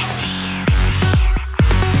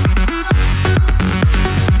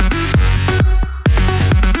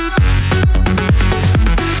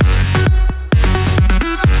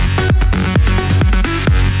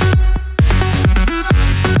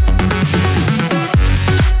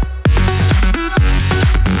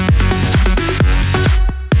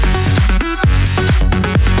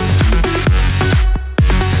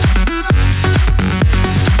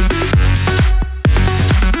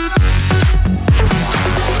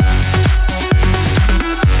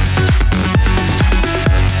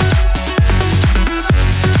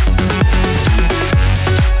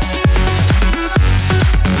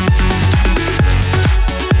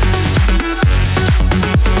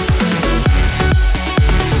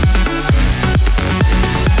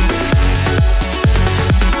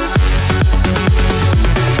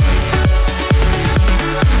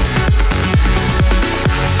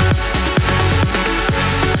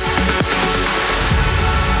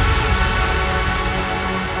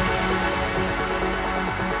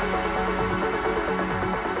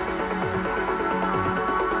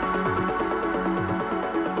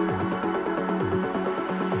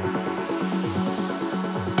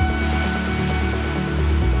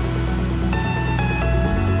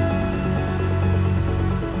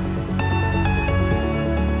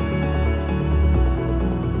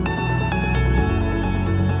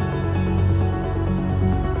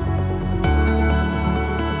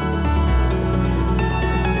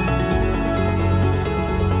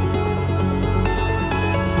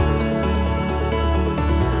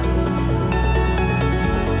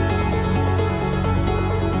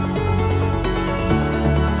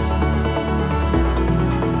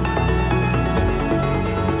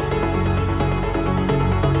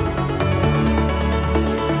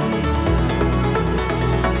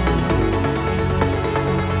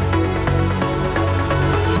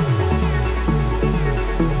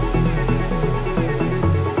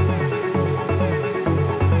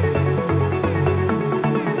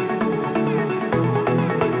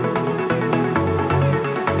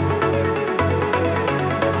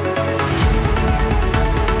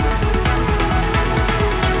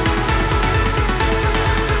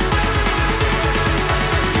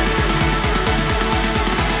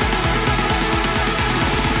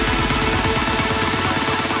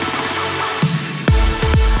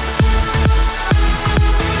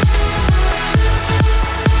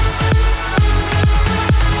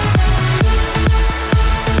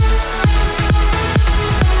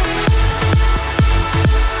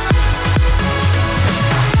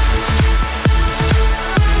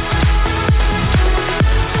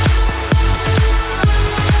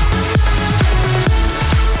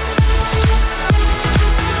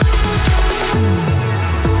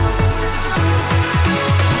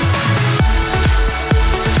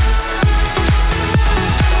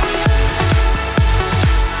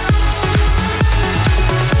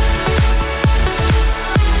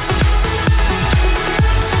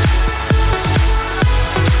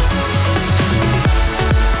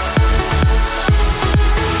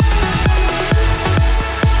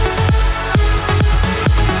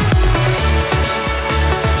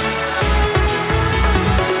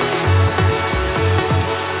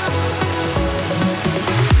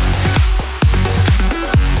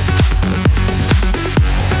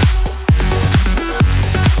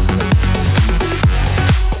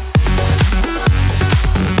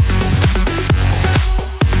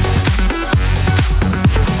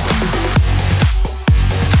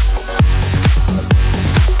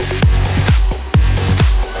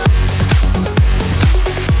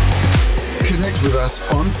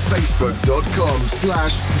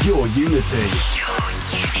 Facebook.com/YourUnity.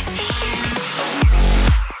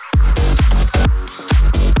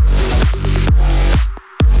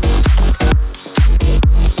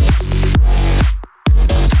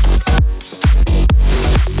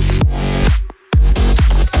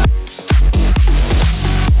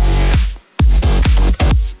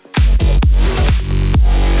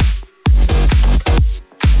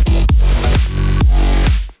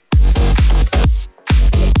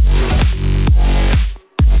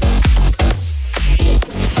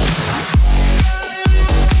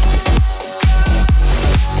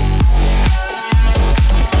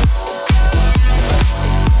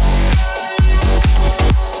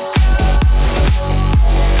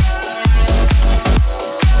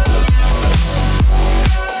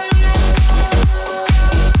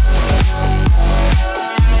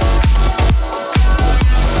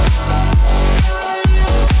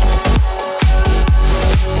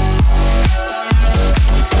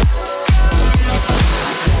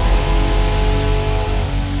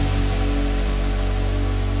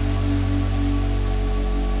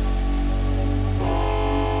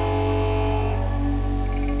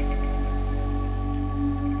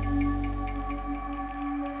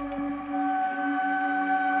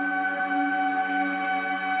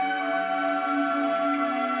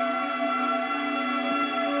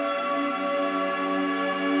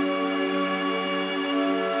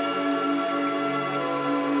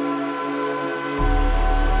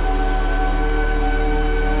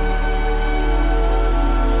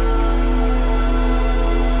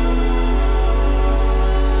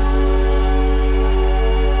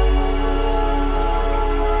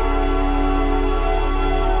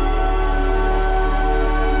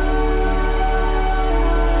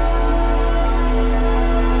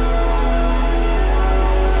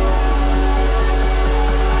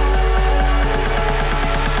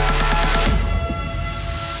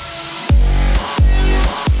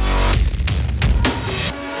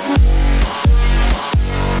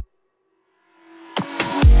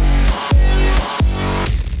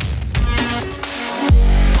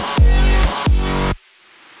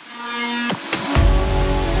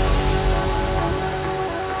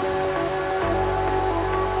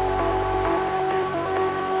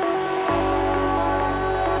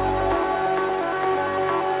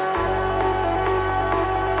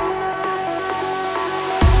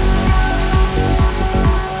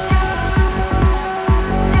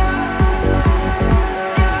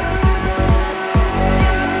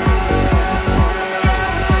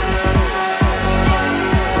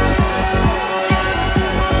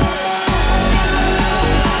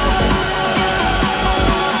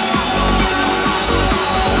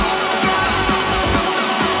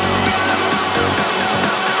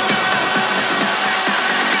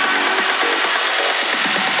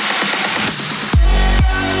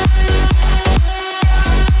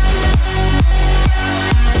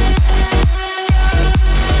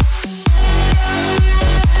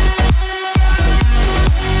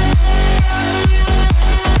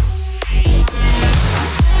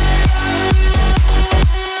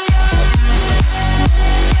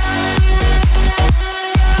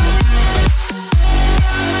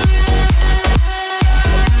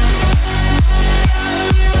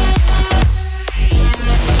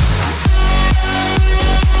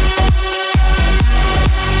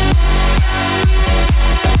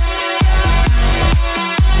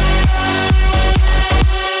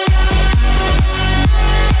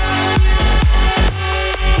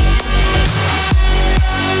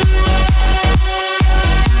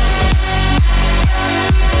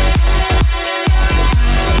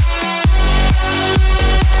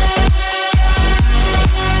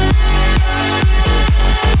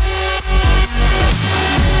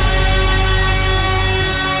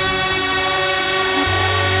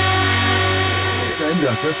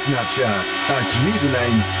 us a Snapchat at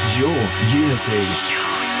username YourUnity.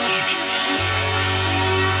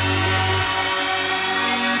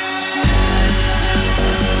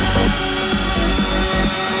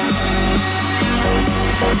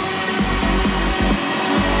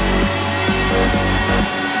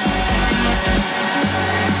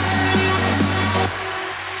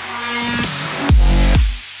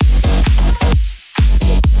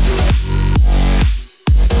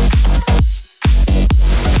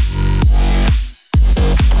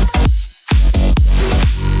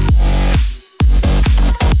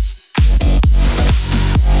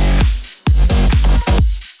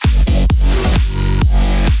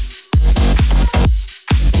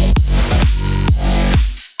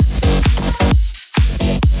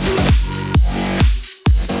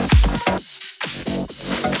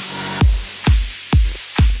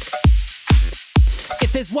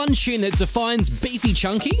 there's one tune that defines Beefy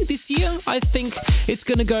Chunky this year, I think it's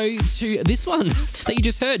going to go to this one that you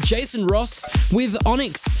just heard, Jason Ross with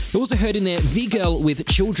Onyx. You also heard in there Vigel with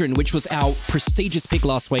Children, which was our prestigious pick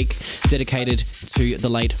last week, dedicated to the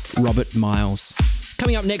late Robert Miles.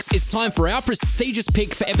 Coming up next, it's time for our prestigious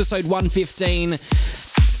pick for episode 115.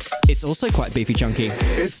 It's also quite beefy chunky.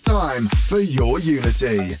 It's time for your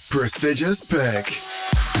Unity prestigious pick.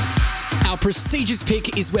 Our prestigious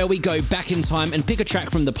pick is where we go back in time and pick a track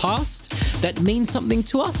from the past that means something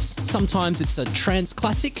to us. Sometimes it's a trance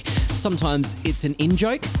classic, sometimes it's an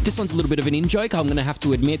in-joke. This one's a little bit of an in-joke, I'm going to have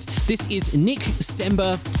to admit. This is Nick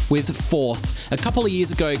Sember with Fourth. A couple of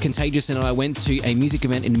years ago, Contagious and I went to a music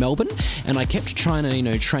event in Melbourne, and I kept trying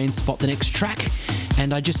to, train spot the next track,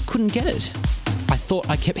 and I just couldn't get it. I thought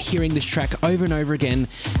I kept hearing this track over and over again,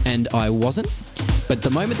 and I wasn't. But the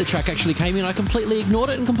moment the track actually came in, I completely ignored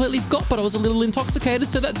it and completely forgot, but I was a little intoxicated,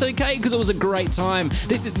 so that's okay, because it was a great time.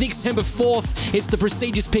 This is Nick Sember Fourth. It's the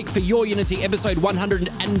prestigious pick for Your Unity, episode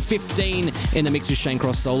 115, in the mix with Shane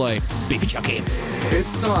Cross Solo. Beefy Chucky.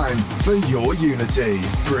 It's time for Your Unity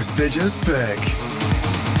prestigious pick.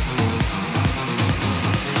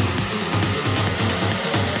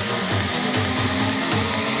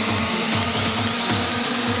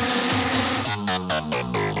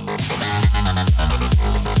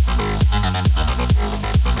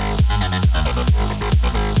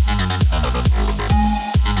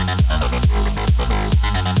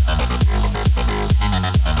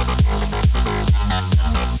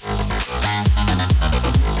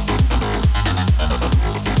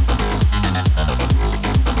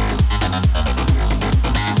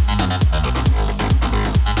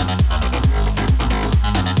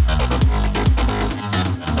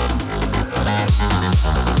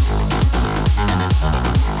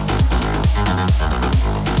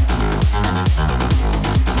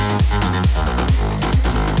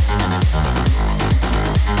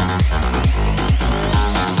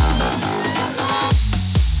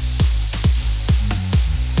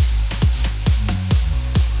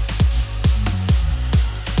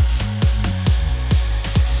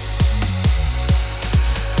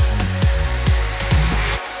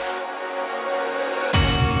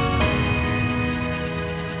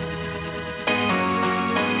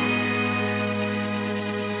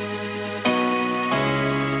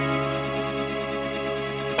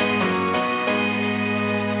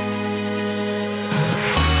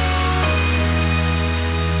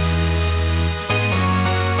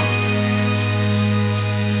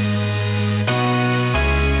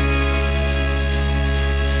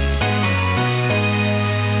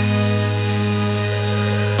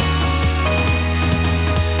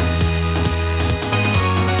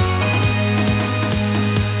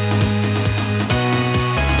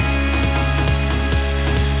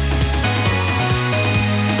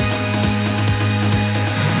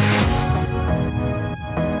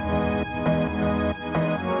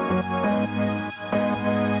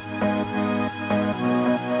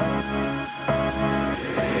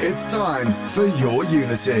 It's time for Your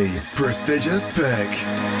Unity prestigious pick.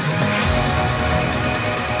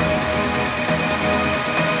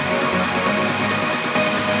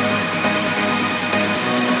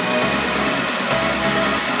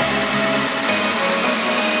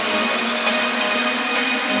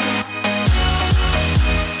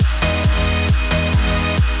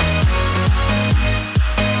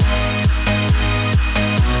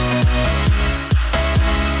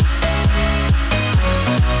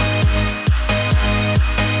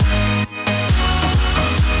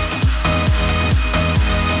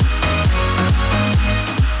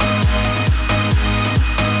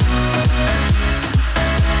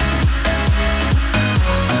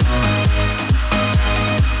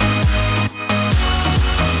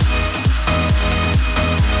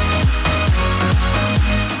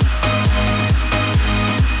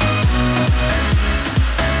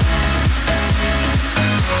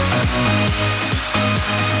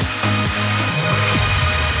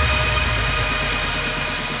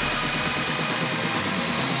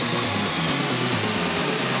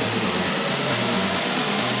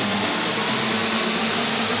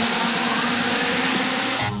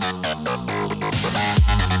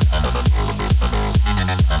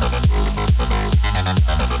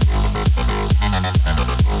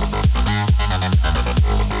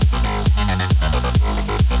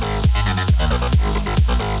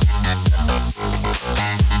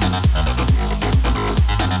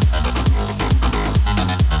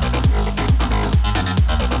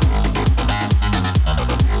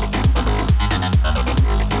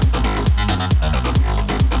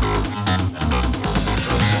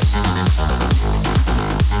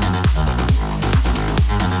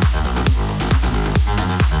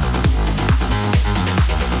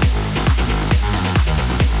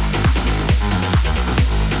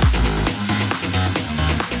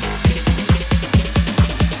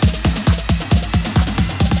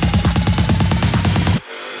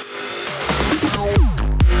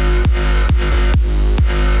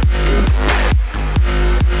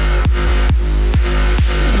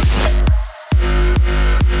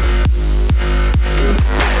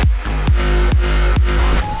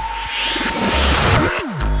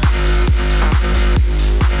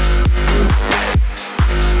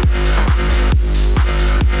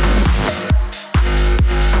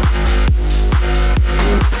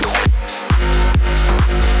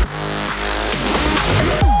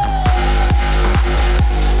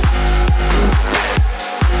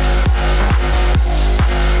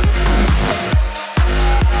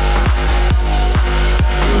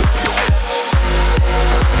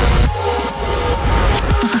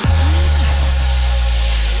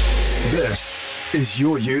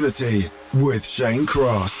 Your Unity with Shane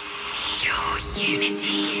Cross. Your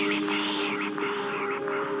Unity.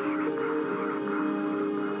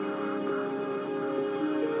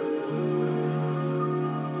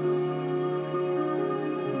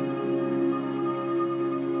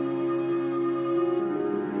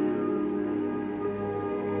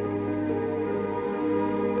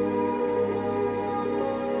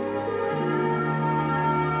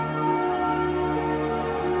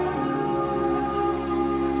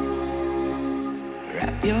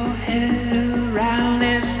 Your head around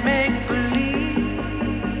this make-believe.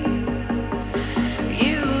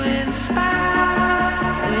 You inspire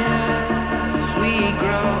as we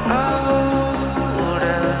grow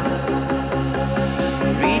older.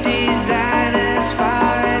 Redesign as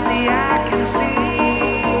far as the eye can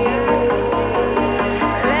see.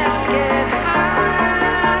 Let's get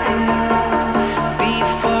higher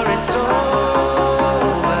before it's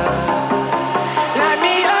over. Light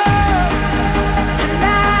me up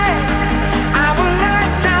tonight. I will let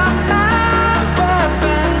down my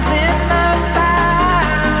weapons in the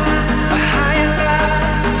fire. Higher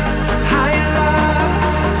love, higher love,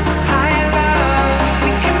 higher love.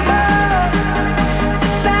 We can both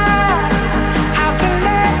decide how to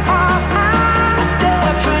let all our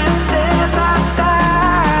differences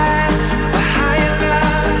aside. Higher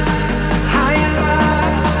love, higher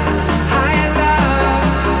love, higher love.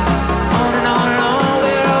 On and on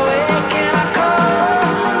we're awake in our core.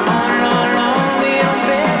 On and on we don't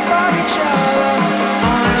fit for each other.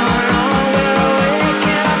 On and on we're awake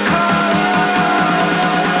in our core.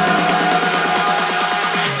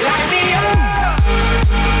 Light me up.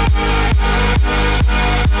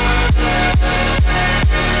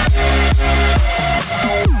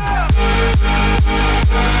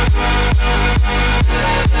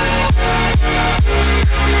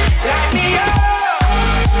 Light me up.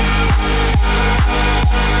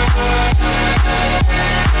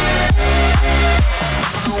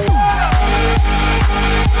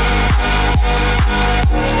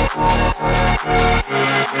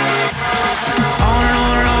 On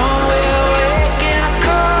we're awake in our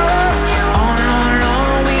cores. On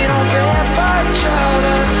we don't fit for each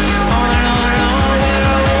other. On we're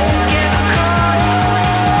awake in our cores.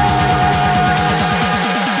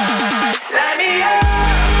 Light me up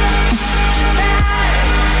tonight.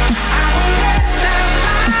 I will let down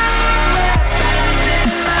my weapons in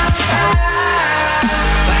my fire.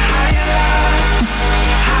 Higher love,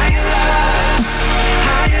 higher love,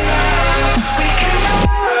 higher love. We can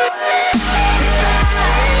both decide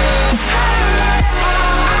how to let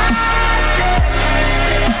all our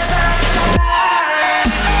differences aside. Higher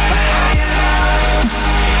love,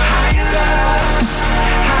 higher love,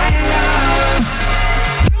 higher love.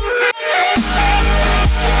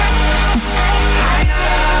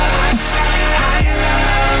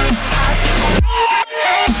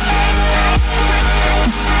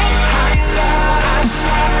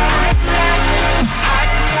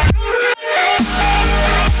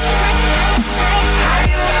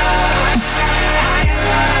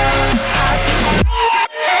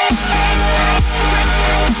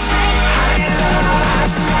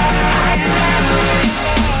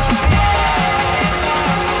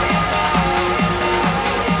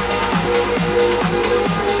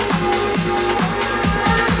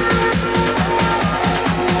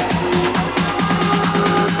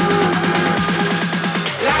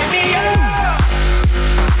 Light me up.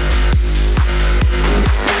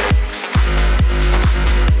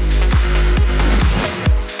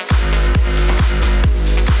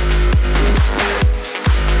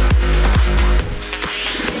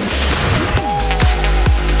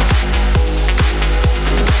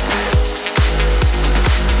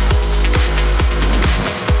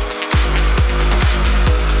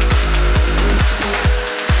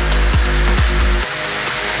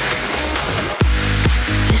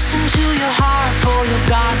 Listen to your heart for your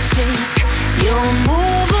God's sake. You'll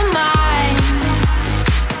move a mind.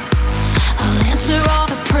 I'll answer all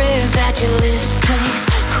the prayers that your lips place.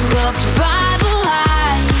 Corrupt Bible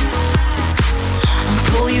lies. I'll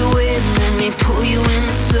pull you in, let me pull you in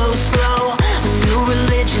so slow. A new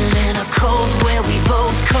religion and a cult where we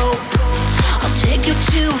both cope. I'll take you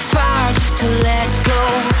too far just to let go.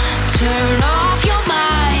 Turn off your mind.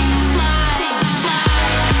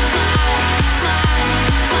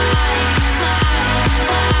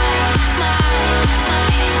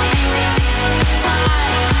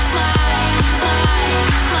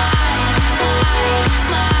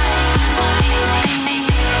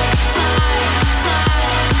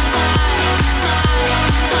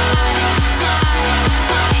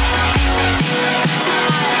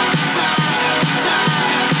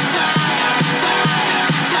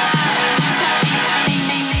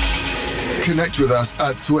 Connect with us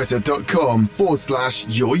at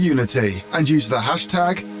twitter.com/yourunity and use the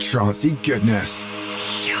hashtag TrancyGoodness.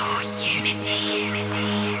 Your unity.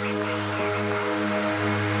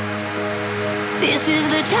 This is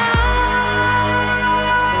the time.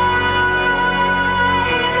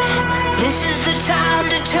 This is the time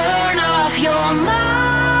to turn off your mind.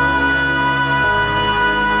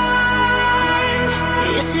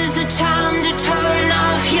 This is the time to turn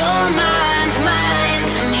off your mind.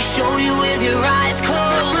 Let me show you with your eyes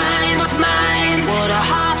closed. Mind. What our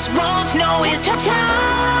hearts both know is the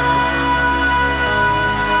time.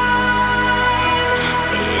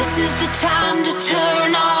 This is the time to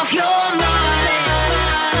turn off your mind.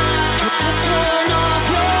 Turn off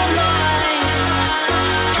your mind.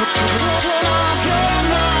 Turn off your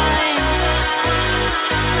mind.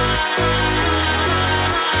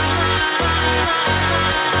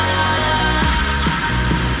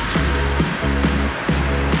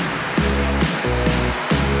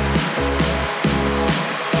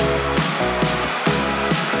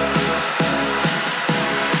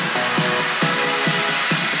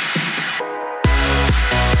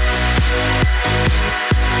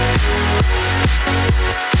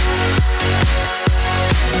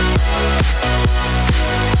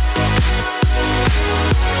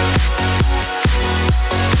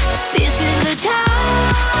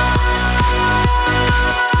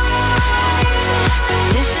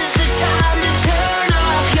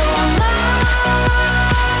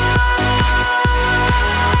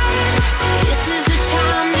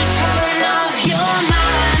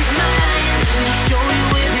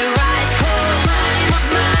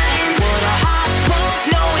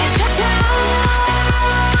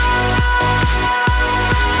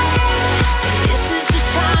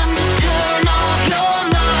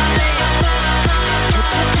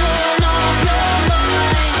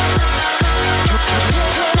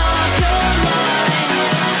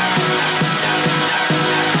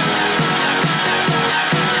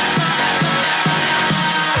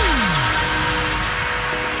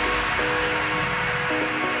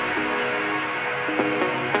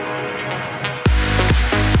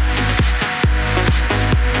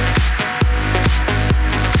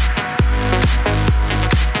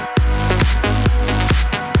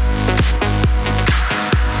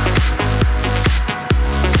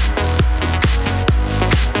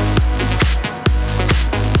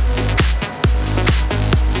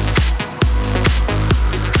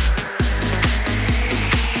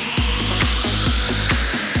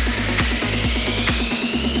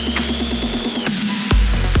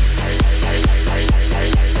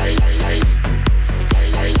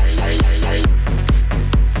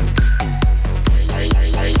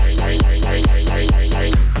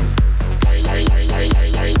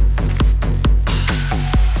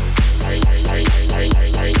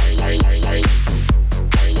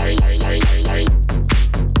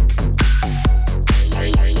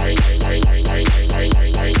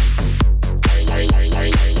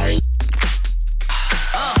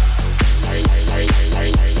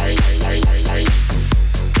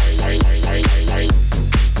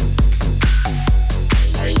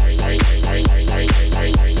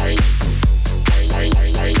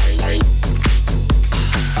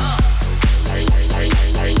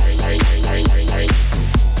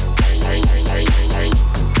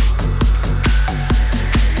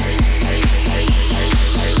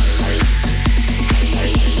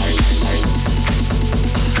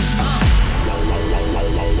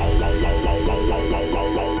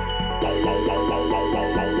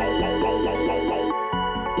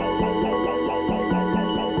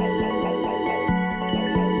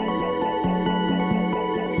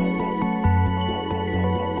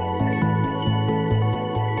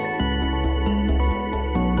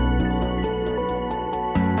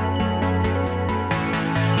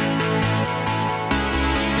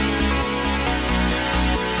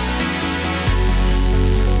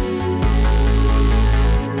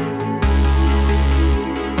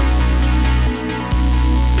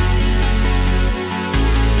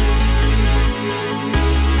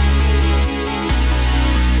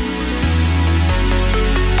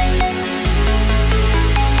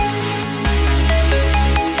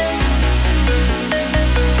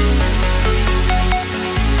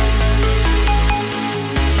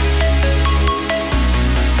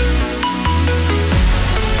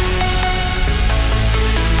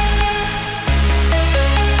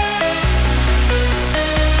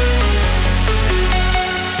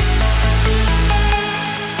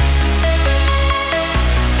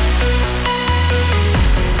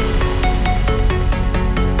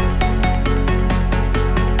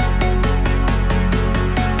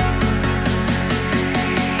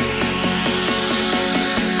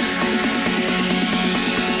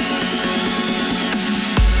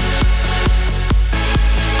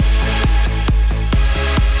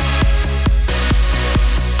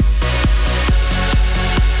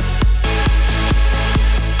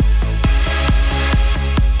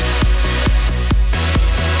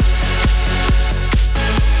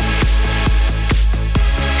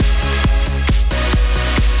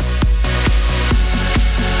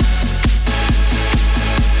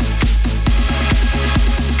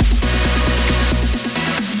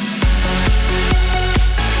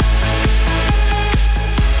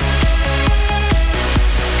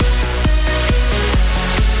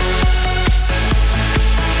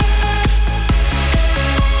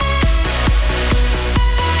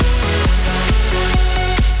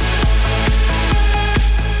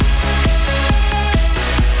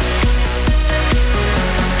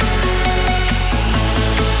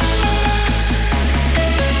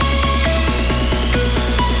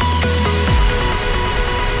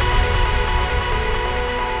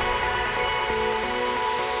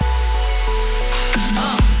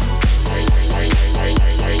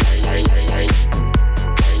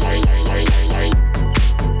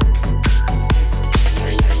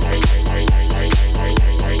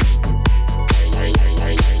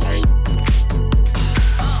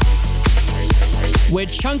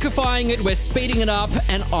 chunkifying it, we're speeding it up,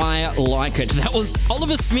 and I like it. That was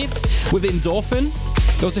Oliver Smith with Endorphin.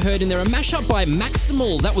 You also heard in there a mashup by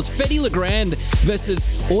Maximal. That was Fetty Legrand versus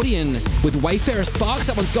Audion with Wayfarer Sparks.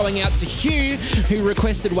 That one's going out to Hugh, who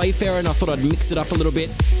requested Wayfarer, and I thought I'd mix it up a little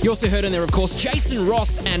bit. You also heard in there, of course, Jason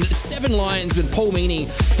Ross and Seven Lions with Paul Meany.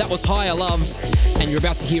 That was Higher Love. And you're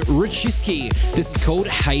about to hear Richiski. This is called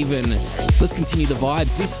Haven. Let's continue the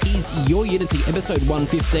vibes. This is Your Unity, episode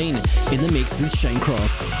 115, in the mix with Shane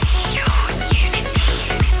Cross. Your Unity.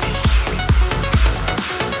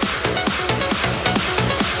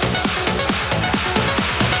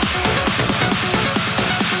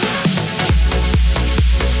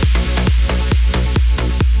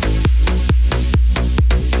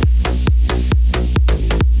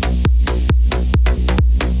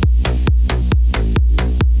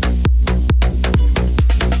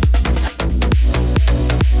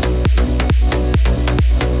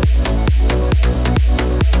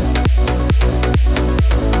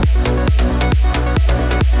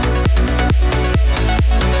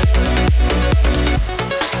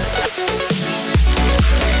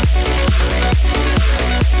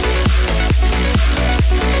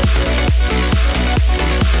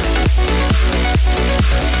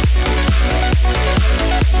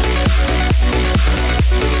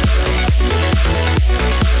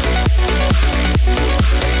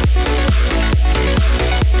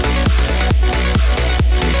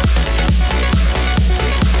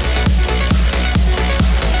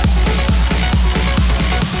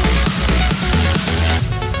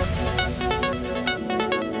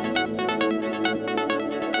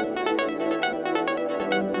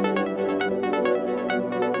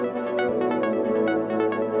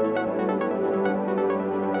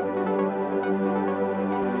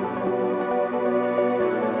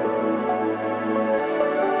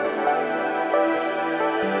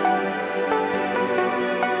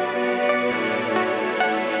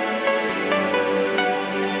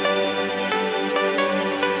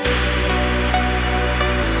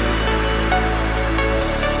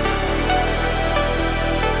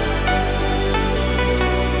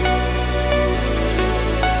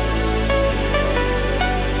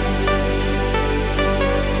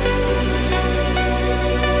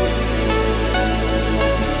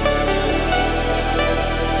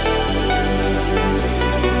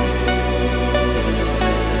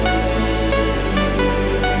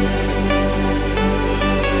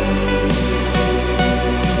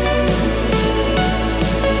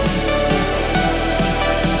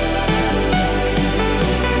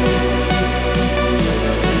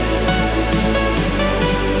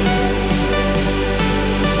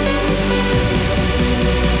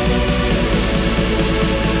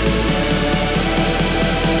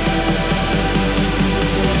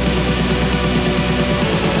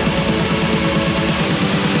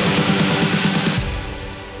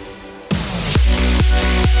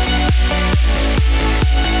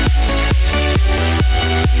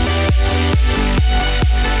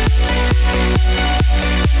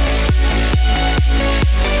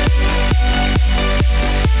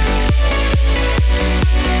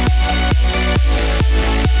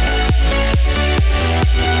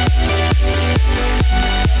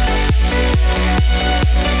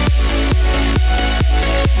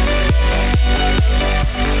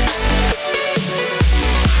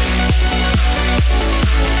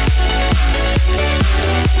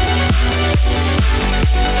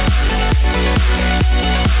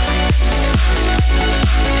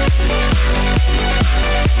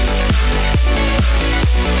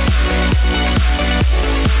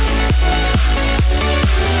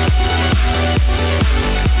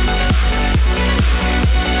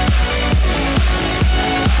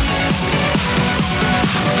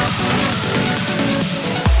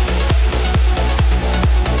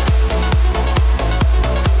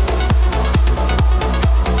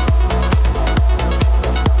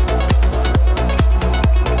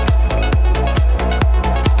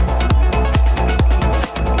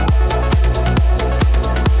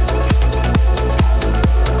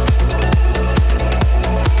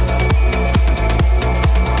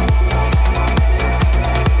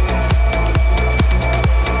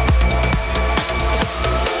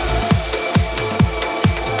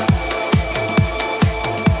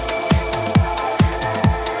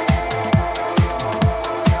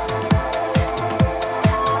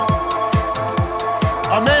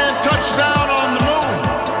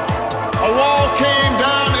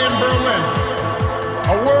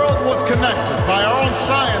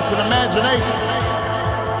 science and imagination.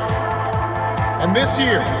 And this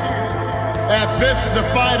year, at this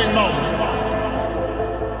defining moment,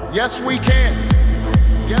 yes we can,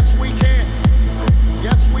 yes we can,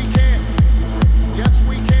 yes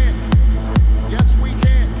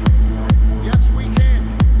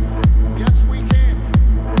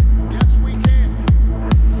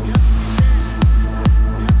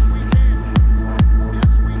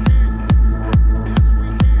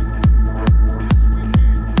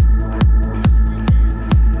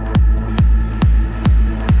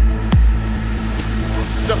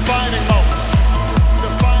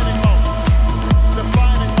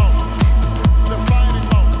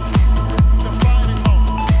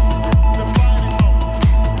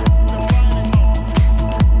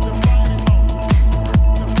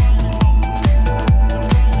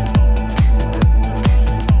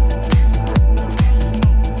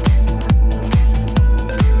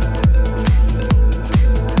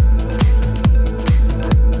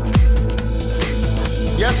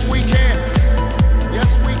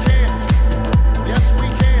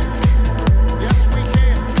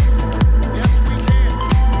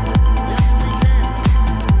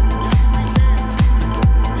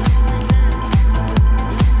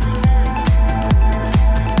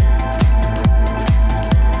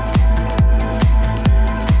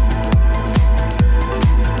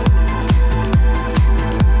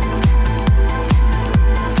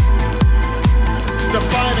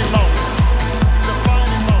defining moment.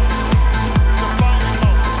 Defining moment. Defining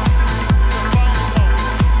moment. Defining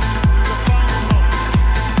moment. Defining moment.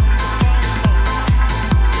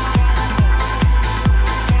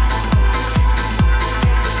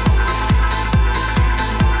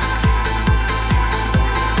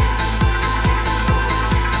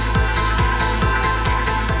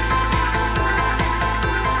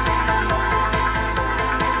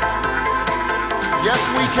 Yes,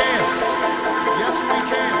 we can. Yes, we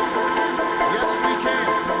can. Yes, we can.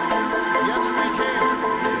 Yes, we can.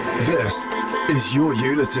 This is Your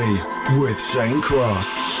Unity with Shane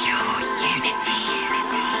Cross. Your unity.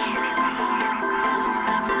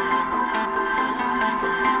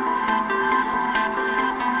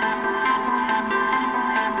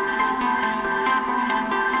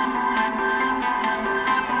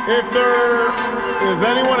 If there is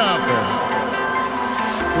anyone out there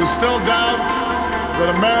who still doubts that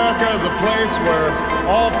America is a place where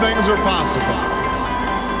all things are possible,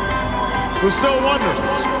 who still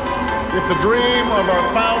wonders if the dream of our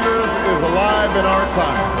founders is alive in our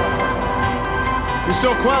time, who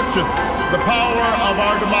still questions the power of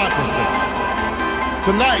our democracy,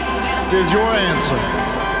 tonight is your answer.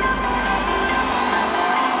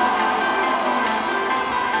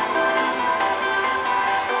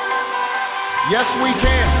 Yes, we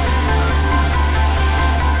can.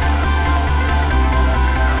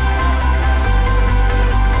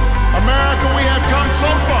 America, we have come so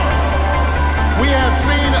far. We have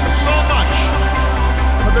seen so much,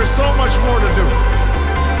 but there's so much more to do.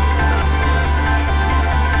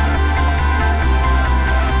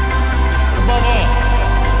 Above all,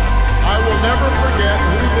 I will never forget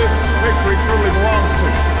who this victory truly belongs to.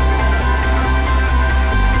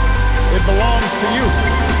 It belongs to you.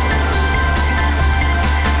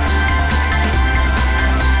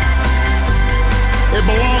 It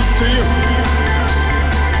belongs to you.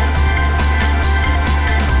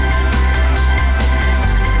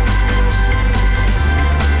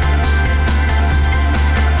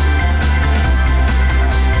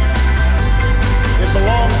 It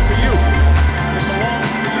belongs to you. It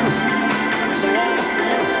belongs to you. It belongs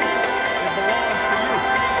to you. It belongs to you. It belongs to you.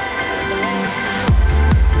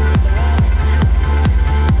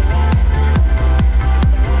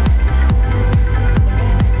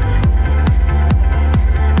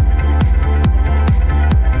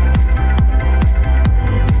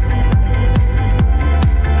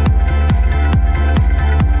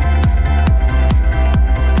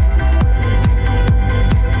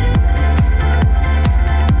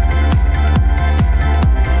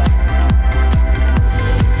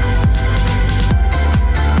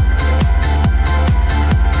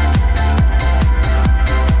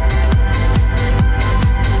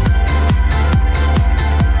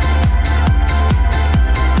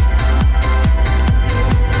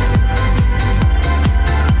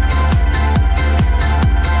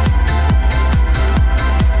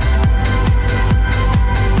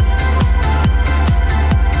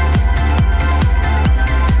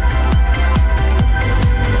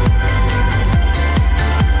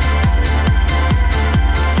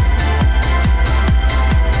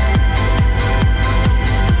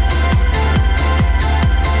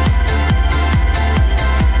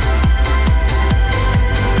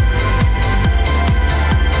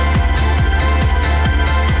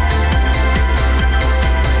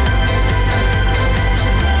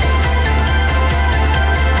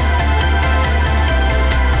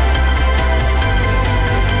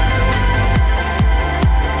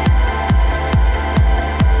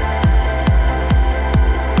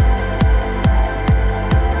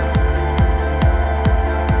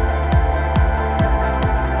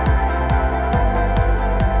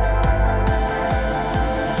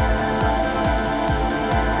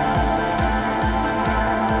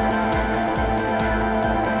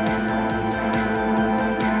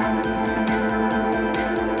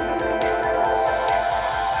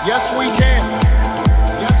 Yes, we can.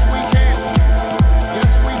 Yes, we can.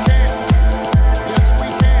 Yes, we can. Yes, we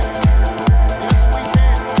can. Yes, we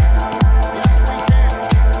can. Yes, we can.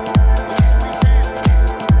 Yes,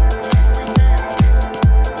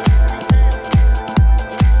 we can.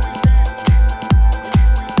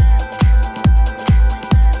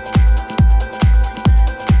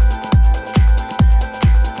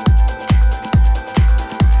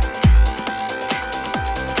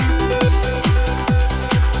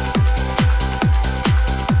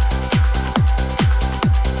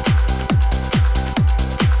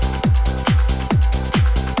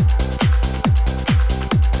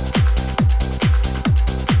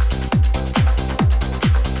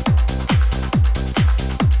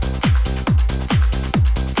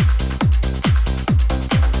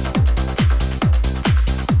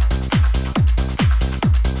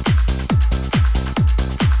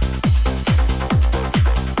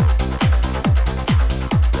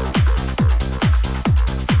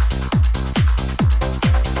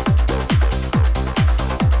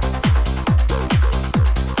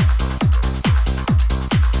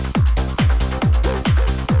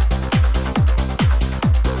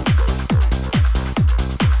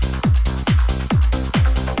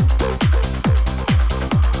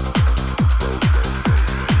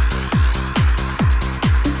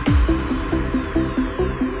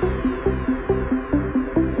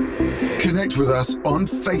 with us on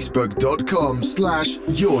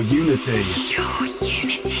facebook.com/yourunity. Your Unity.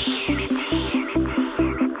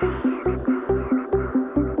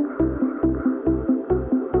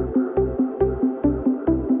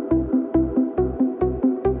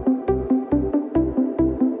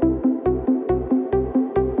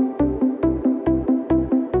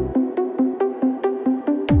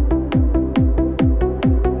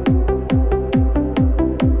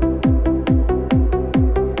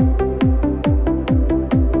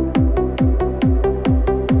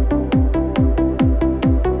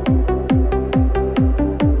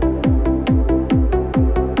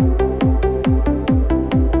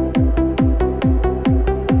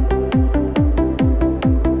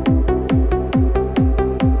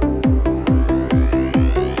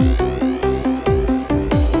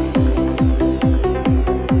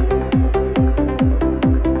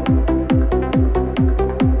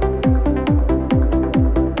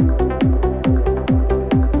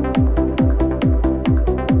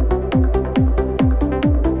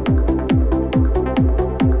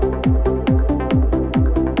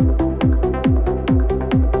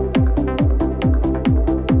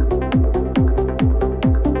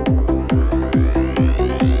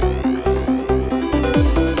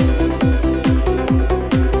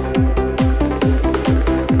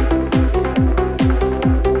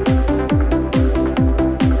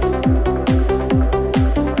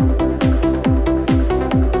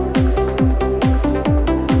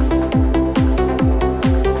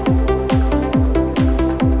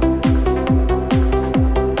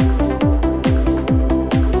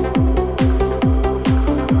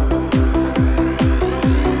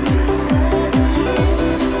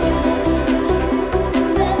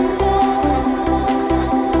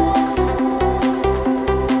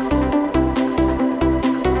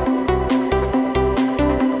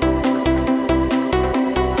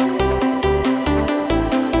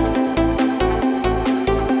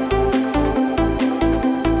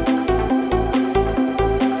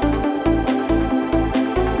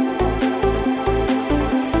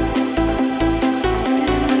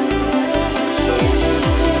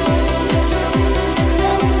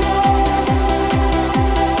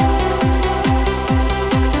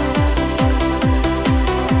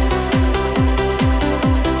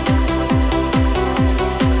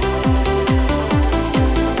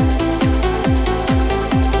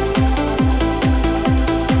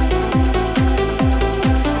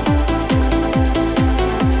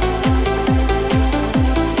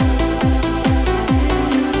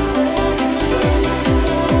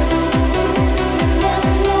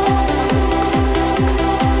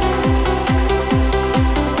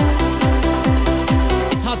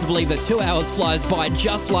 believe that 2 hours flies by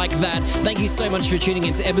just like that. Thank you so much for tuning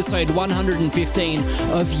in to episode 115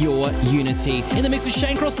 of Your Unity. In the mix with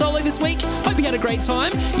Shane Cross Solo this week. Hope you had a great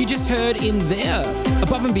time. You just heard in there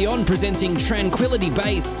Above and Beyond presenting Tranquility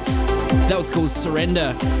Bass. That was called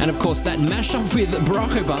Surrender. And of course, that mashup with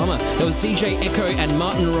Barack Obama. That was DJ Echo and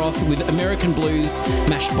Martin Roth with American Blues,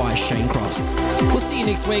 mashed by Shane Cross. We'll see you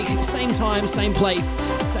next week. Same time, same place,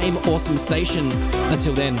 same awesome station.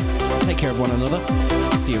 Until then, take care of one another.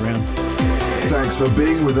 See you around. Thanks for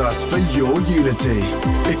being with us for Your Unity.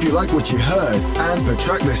 If you like what you heard and for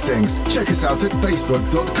track listings, check us out at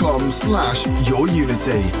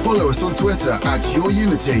facebook.com/yourunity. Follow us on Twitter at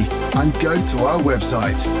YourUnity and go to our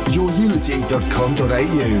website,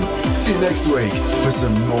 yourunity.com.au. See you next week for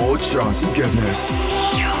some more charty goodness.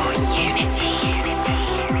 Your Unity.